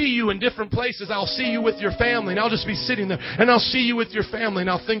see you in different places. I'll see you with your family and I'll just be sitting there and I'll see you with your family and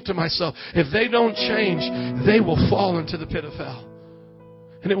I'll think to myself, if they don't change, they will fall into the pit of hell.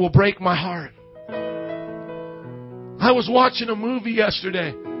 And it will break my heart. I was watching a movie yesterday,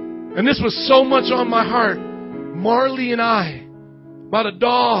 and this was so much on my heart. Marley and I, about a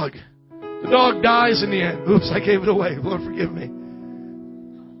dog. The dog dies in the end. Oops, I gave it away. Lord, forgive me.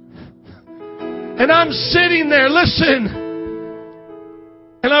 And I'm sitting there, listen,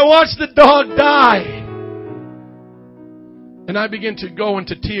 and I watch the dog die. And I begin to go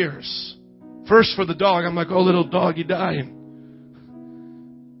into tears. First for the dog, I'm like, oh, little doggy dying.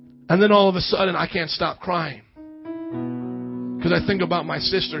 And then all of a sudden, I can't stop crying. Because I think about my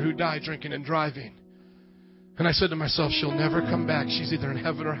sister who died drinking and driving. And I said to myself, she'll never come back. She's either in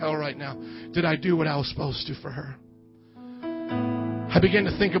heaven or hell right now. Did I do what I was supposed to for her? I began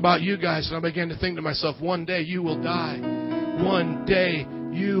to think about you guys, and I began to think to myself, one day you will die. One day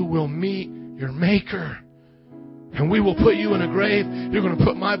you will meet your Maker. And we will put you in a grave. You're going to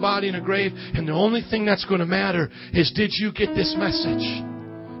put my body in a grave. And the only thing that's going to matter is, did you get this message?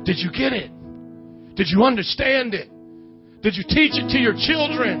 Did you get it? Did you understand it? Did you teach it to your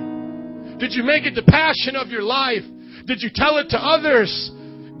children? Did you make it the passion of your life? Did you tell it to others?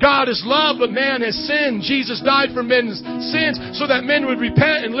 God is love, but man has sinned. Jesus died for men's sins so that men would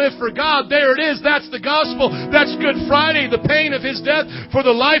repent and live for God. There it is. That's the gospel. That's Good Friday, the pain of His death for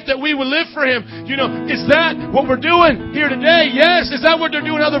the life that we would live for Him. Is that what we're doing here today? Yes. Is that what they're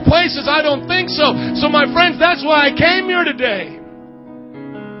doing other places? I don't think so. So my friends, that's why I came here today.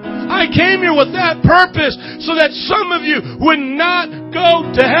 I came here with that purpose so that some of you would not go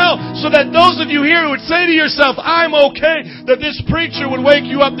to hell. So that those of you here who would say to yourself, I'm okay, that this preacher would wake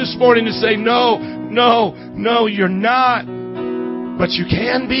you up this morning to say, no, you're not. But you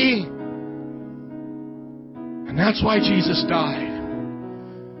can be. And that's why Jesus died.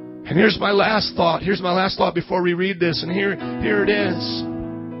 And here's my last thought. Here's my last thought before we read this. And here it is.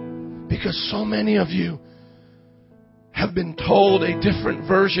 Because so many of you have been told a different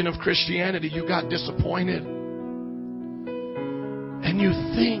version of Christianity. You got disappointed. And you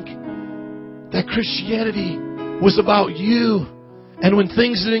think that Christianity was about you. And when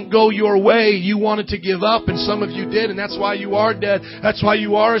things didn't go your way, you wanted to give up. And some of you did. And that's why you are dead. That's why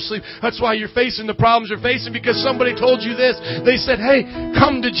you are asleep. That's why you're facing the problems you're facing. Because somebody told you this. They said, hey,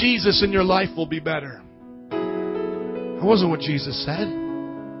 come to Jesus and your life will be better. That wasn't what Jesus said.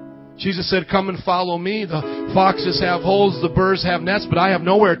 Jesus said, come and follow me. The foxes have holes, the birds have nests, but I have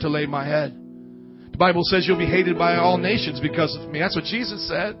nowhere to lay my head. The Bible says you'll be hated by all nations because of me. That's what Jesus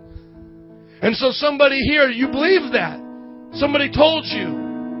said. And so somebody here, you believe that. Somebody told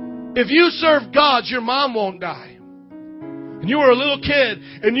you, if you serve God, your mom won't die. And you were a little kid,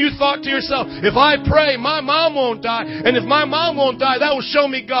 and you thought to yourself, if I pray, my mom won't die. And if my mom won't die, that will show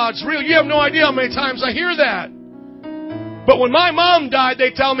me God's real. You have no idea how many times I hear that. But when my mom died, they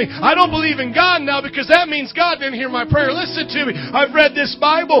tell me, I don't believe in God now because that means God didn't hear my prayer. Listen to me. I've read this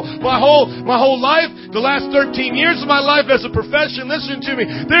Bible my whole life, the last 13 years of my life as a profession. Listen to me.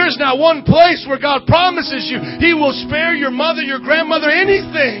 There's not one place where God promises you He will spare your mother, your grandmother,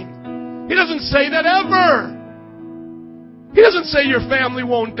 anything. He doesn't say that ever. He doesn't say your family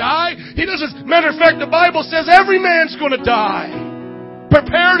won't die. He doesn't. Matter of fact, the Bible says every man's going to die.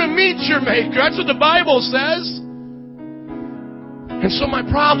 Prepare to meet your Maker. That's what the Bible says. And so my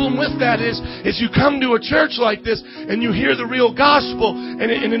problem with that is you come to a church like this and you hear the real gospel and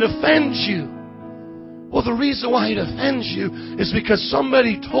it offends you. Well, the reason why it offends you is because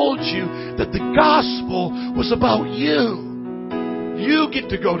somebody told you that the gospel was about you. You get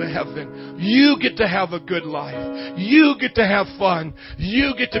to go to heaven. You get to have a good life. You get to have fun.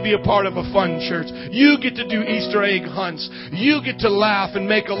 You get to be a part of a fun church. You get to do Easter egg hunts. You get to laugh and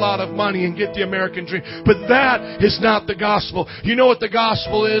make a lot of money and get the American dream. But that is not the gospel. You know what the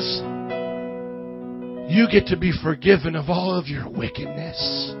gospel is? You get to be forgiven of all of your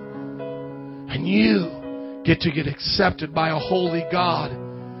wickedness. And you get to get accepted by a holy God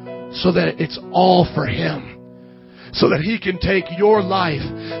so that it's all for Him. So that He can take your life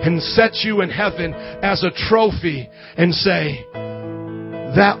and set you in heaven as a trophy and say,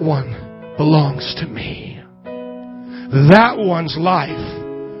 that one belongs to me. That one's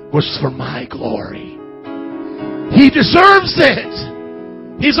life was for my glory. He deserves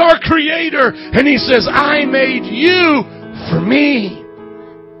it. He's our Creator. And He says, I made you for me.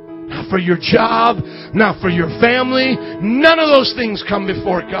 Not for your job, not for your family. None of those things come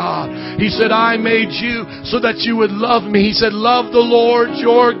before God. He said, I made you so that you would love me. He said, love the Lord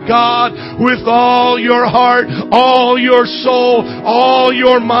your God with all your heart, all your soul, all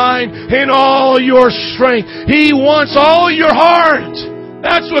your mind, and all your strength. He wants all your heart.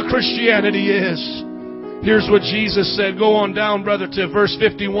 That's what Christianity is. Here's what Jesus said. Go on down, brother, to verse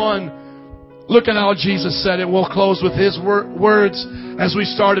 51. Look at how Jesus said it. We'll close with His words as we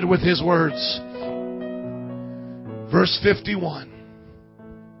started with His words. Verse 51.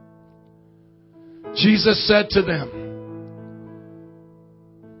 Jesus said to them.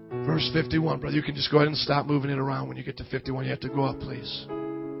 Verse 51. Brother, you can just go ahead and stop moving it around when you get to 51. You have to go up, please.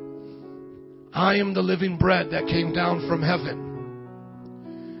 I am the living bread that came down from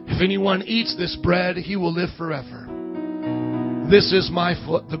heaven. If anyone eats this bread, he will live forever. This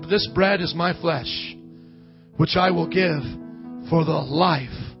bread is my flesh, which I will give for the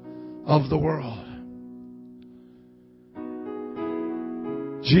life of the world.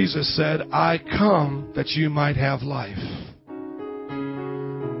 Jesus said, I come that you might have life.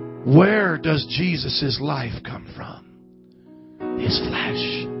 Where does Jesus' life come from? His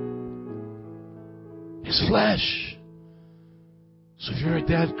flesh. His flesh. So if you're a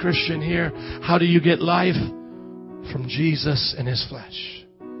dead Christian here, how do you get life? From Jesus and His flesh.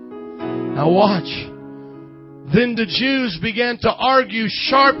 Now watch. Then the Jews began to argue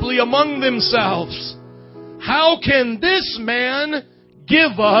sharply among themselves. How can this man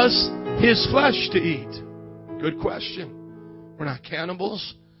give us His flesh to eat? Good question. We're not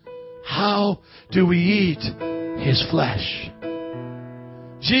cannibals. How do we eat His flesh?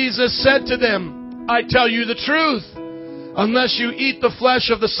 Jesus said to them, I tell you the truth. Unless you eat the flesh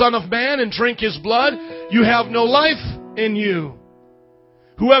of the Son of Man and drink His blood, you have no life in you.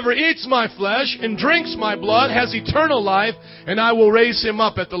 Whoever eats my flesh and drinks my blood has eternal life, and I will raise him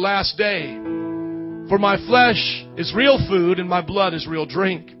up at the last day. For my flesh is real food, and my blood is real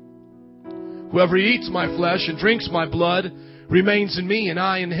drink. Whoever eats my flesh and drinks my blood remains in me, and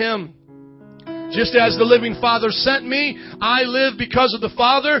I in him. Just as the living Father sent me, I live because of the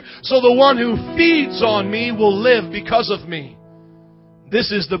Father, so the one who feeds on me will live because of me.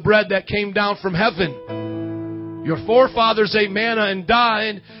 This is the bread that came down from heaven. Your forefathers ate manna and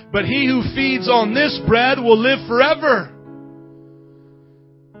died, but he who feeds on this bread will live forever.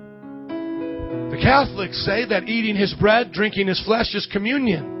 The Catholics say that eating His bread, drinking His flesh is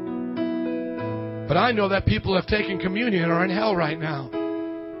communion. But I know that people have taken communion and are in hell right now.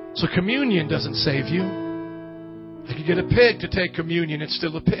 So communion doesn't save you. I could get a pig to take communion. It's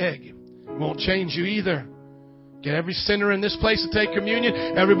still a pig. It won't change you either. Get every sinner in this place to take communion.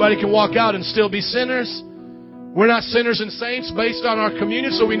 Everybody can walk out and still be sinners. We're not sinners and saints based on our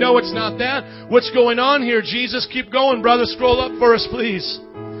communion, so we know it's not that. What's going on here, Jesus? Keep going, brother. Scroll up for us, please.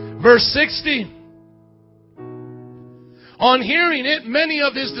 Verse 60. On hearing it, many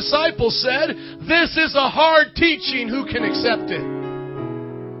of His disciples said, "This is a hard teaching. Who can accept it?"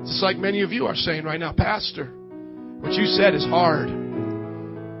 It's like many of you are saying right now, Pastor, what you said is hard.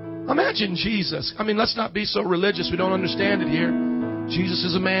 Imagine Jesus. Let's not be so religious. We don't understand it here. Jesus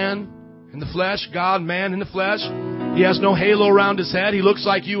is a man in the flesh. God, man in the flesh. He has no halo around His head. He looks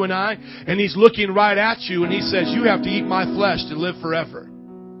like you and I. And He's looking right at you and He says, you have to eat my flesh to live forever.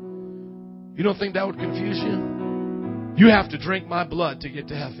 You don't think that would confuse you? You have to drink my blood to get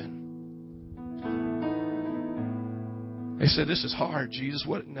to heaven. They said, this is hard, Jesus.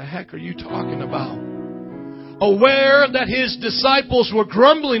 What in the heck are you talking about? Aware that his disciples were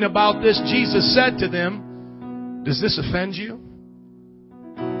grumbling about this, Jesus said to them, does this offend you?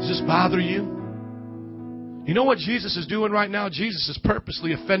 Does this bother you? You know what Jesus is doing right now? Jesus is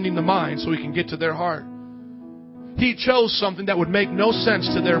purposely offending the mind so he can get to their heart. He chose something that would make no sense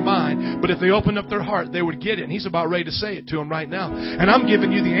to their mind, but if they opened up their heart, they would get it. And he's about ready to say it to them right now. And I'm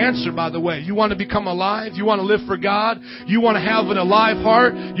giving you the answer, by the way. You want to become alive? You want to live for God? You want to have an alive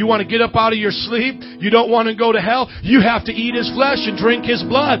heart? You want to get up out of your sleep? You don't want to go to hell? You have to eat his flesh and drink his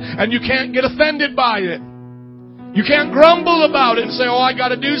blood. And you can't get offended by it. You can't grumble about it and say, oh, I got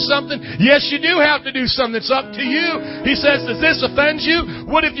to do something. Yes, you do have to do something. It's up to you. He says, does this offend you?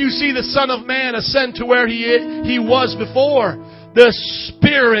 What if you see the Son of Man ascend to where he was before? The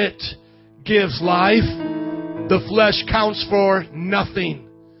Spirit gives life. The flesh counts for nothing.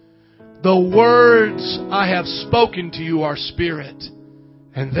 The words I have spoken to you are spirit,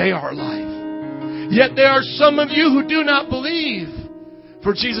 and they are life. Yet there are some of you who do not believe.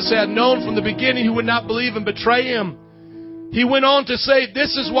 For Jesus had known from the beginning who would not believe and betray him. He went on to say,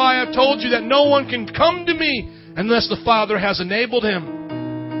 this is why I've told you that no one can come to me unless the Father has enabled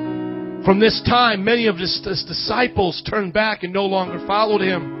him. From this time, many of his disciples turned back and no longer followed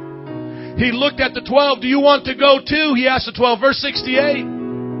him. He looked at the 12. Do you want to go too? He asked the 12. Verse 68.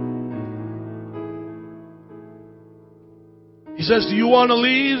 He says, do you want to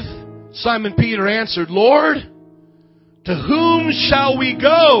leave? Simon Peter answered, Lord, to whom shall we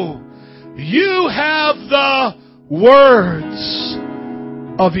go? You have the words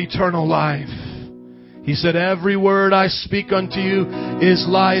of eternal life. He said, every word I speak unto you is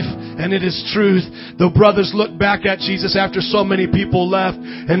life and it is truth. The brothers look back at Jesus after so many people left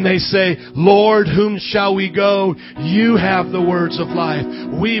and they say, Lord, whom shall we go? You have the words of life.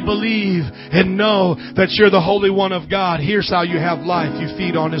 We believe and know that you're the Holy One of God. Here's how you have life. You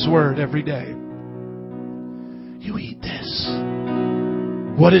feed on his word every day. You eat this.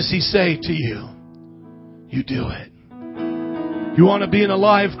 What does he say to you? You do it. You want to be an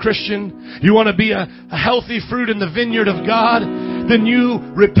alive Christian? You want to be a healthy fruit in the vineyard of God? Then you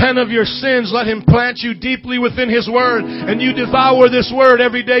repent of your sins. Let him plant you deeply within his word. And you devour this word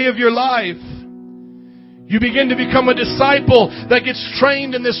every day of your life. You begin to become a disciple that gets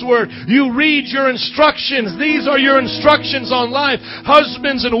trained in this word. You read your instructions. These are your instructions on life.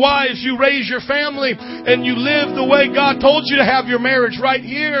 Husbands and wives, you raise your family and you live the way God told you to have your marriage right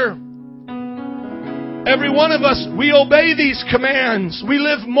here. Every one of us, we obey these commands. We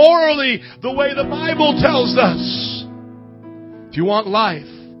live morally the way the Bible tells us. If you want life,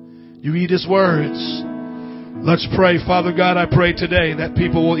 you eat his words. Let's pray. Father God, I pray today that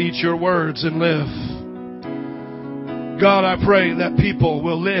people will eat your words and live. God, I pray that people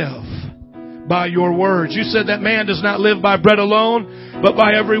will live by your words. You said that man does not live by bread alone, but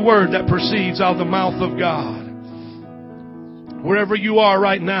by every word that proceeds out of the mouth of God. Wherever you are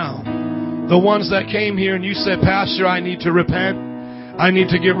right now, the ones that came here and you said, Pastor, I need to repent. I need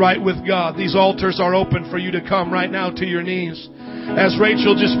to get right with God. These altars are open for you to come right now to your knees. As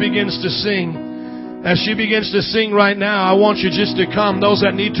Rachel just begins to sing, as she begins to sing right now, I want you just to come. Those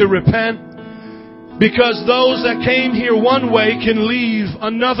that need to repent. Because those that came here one way can leave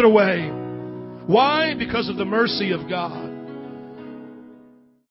another way. Why? Because of the mercy of God.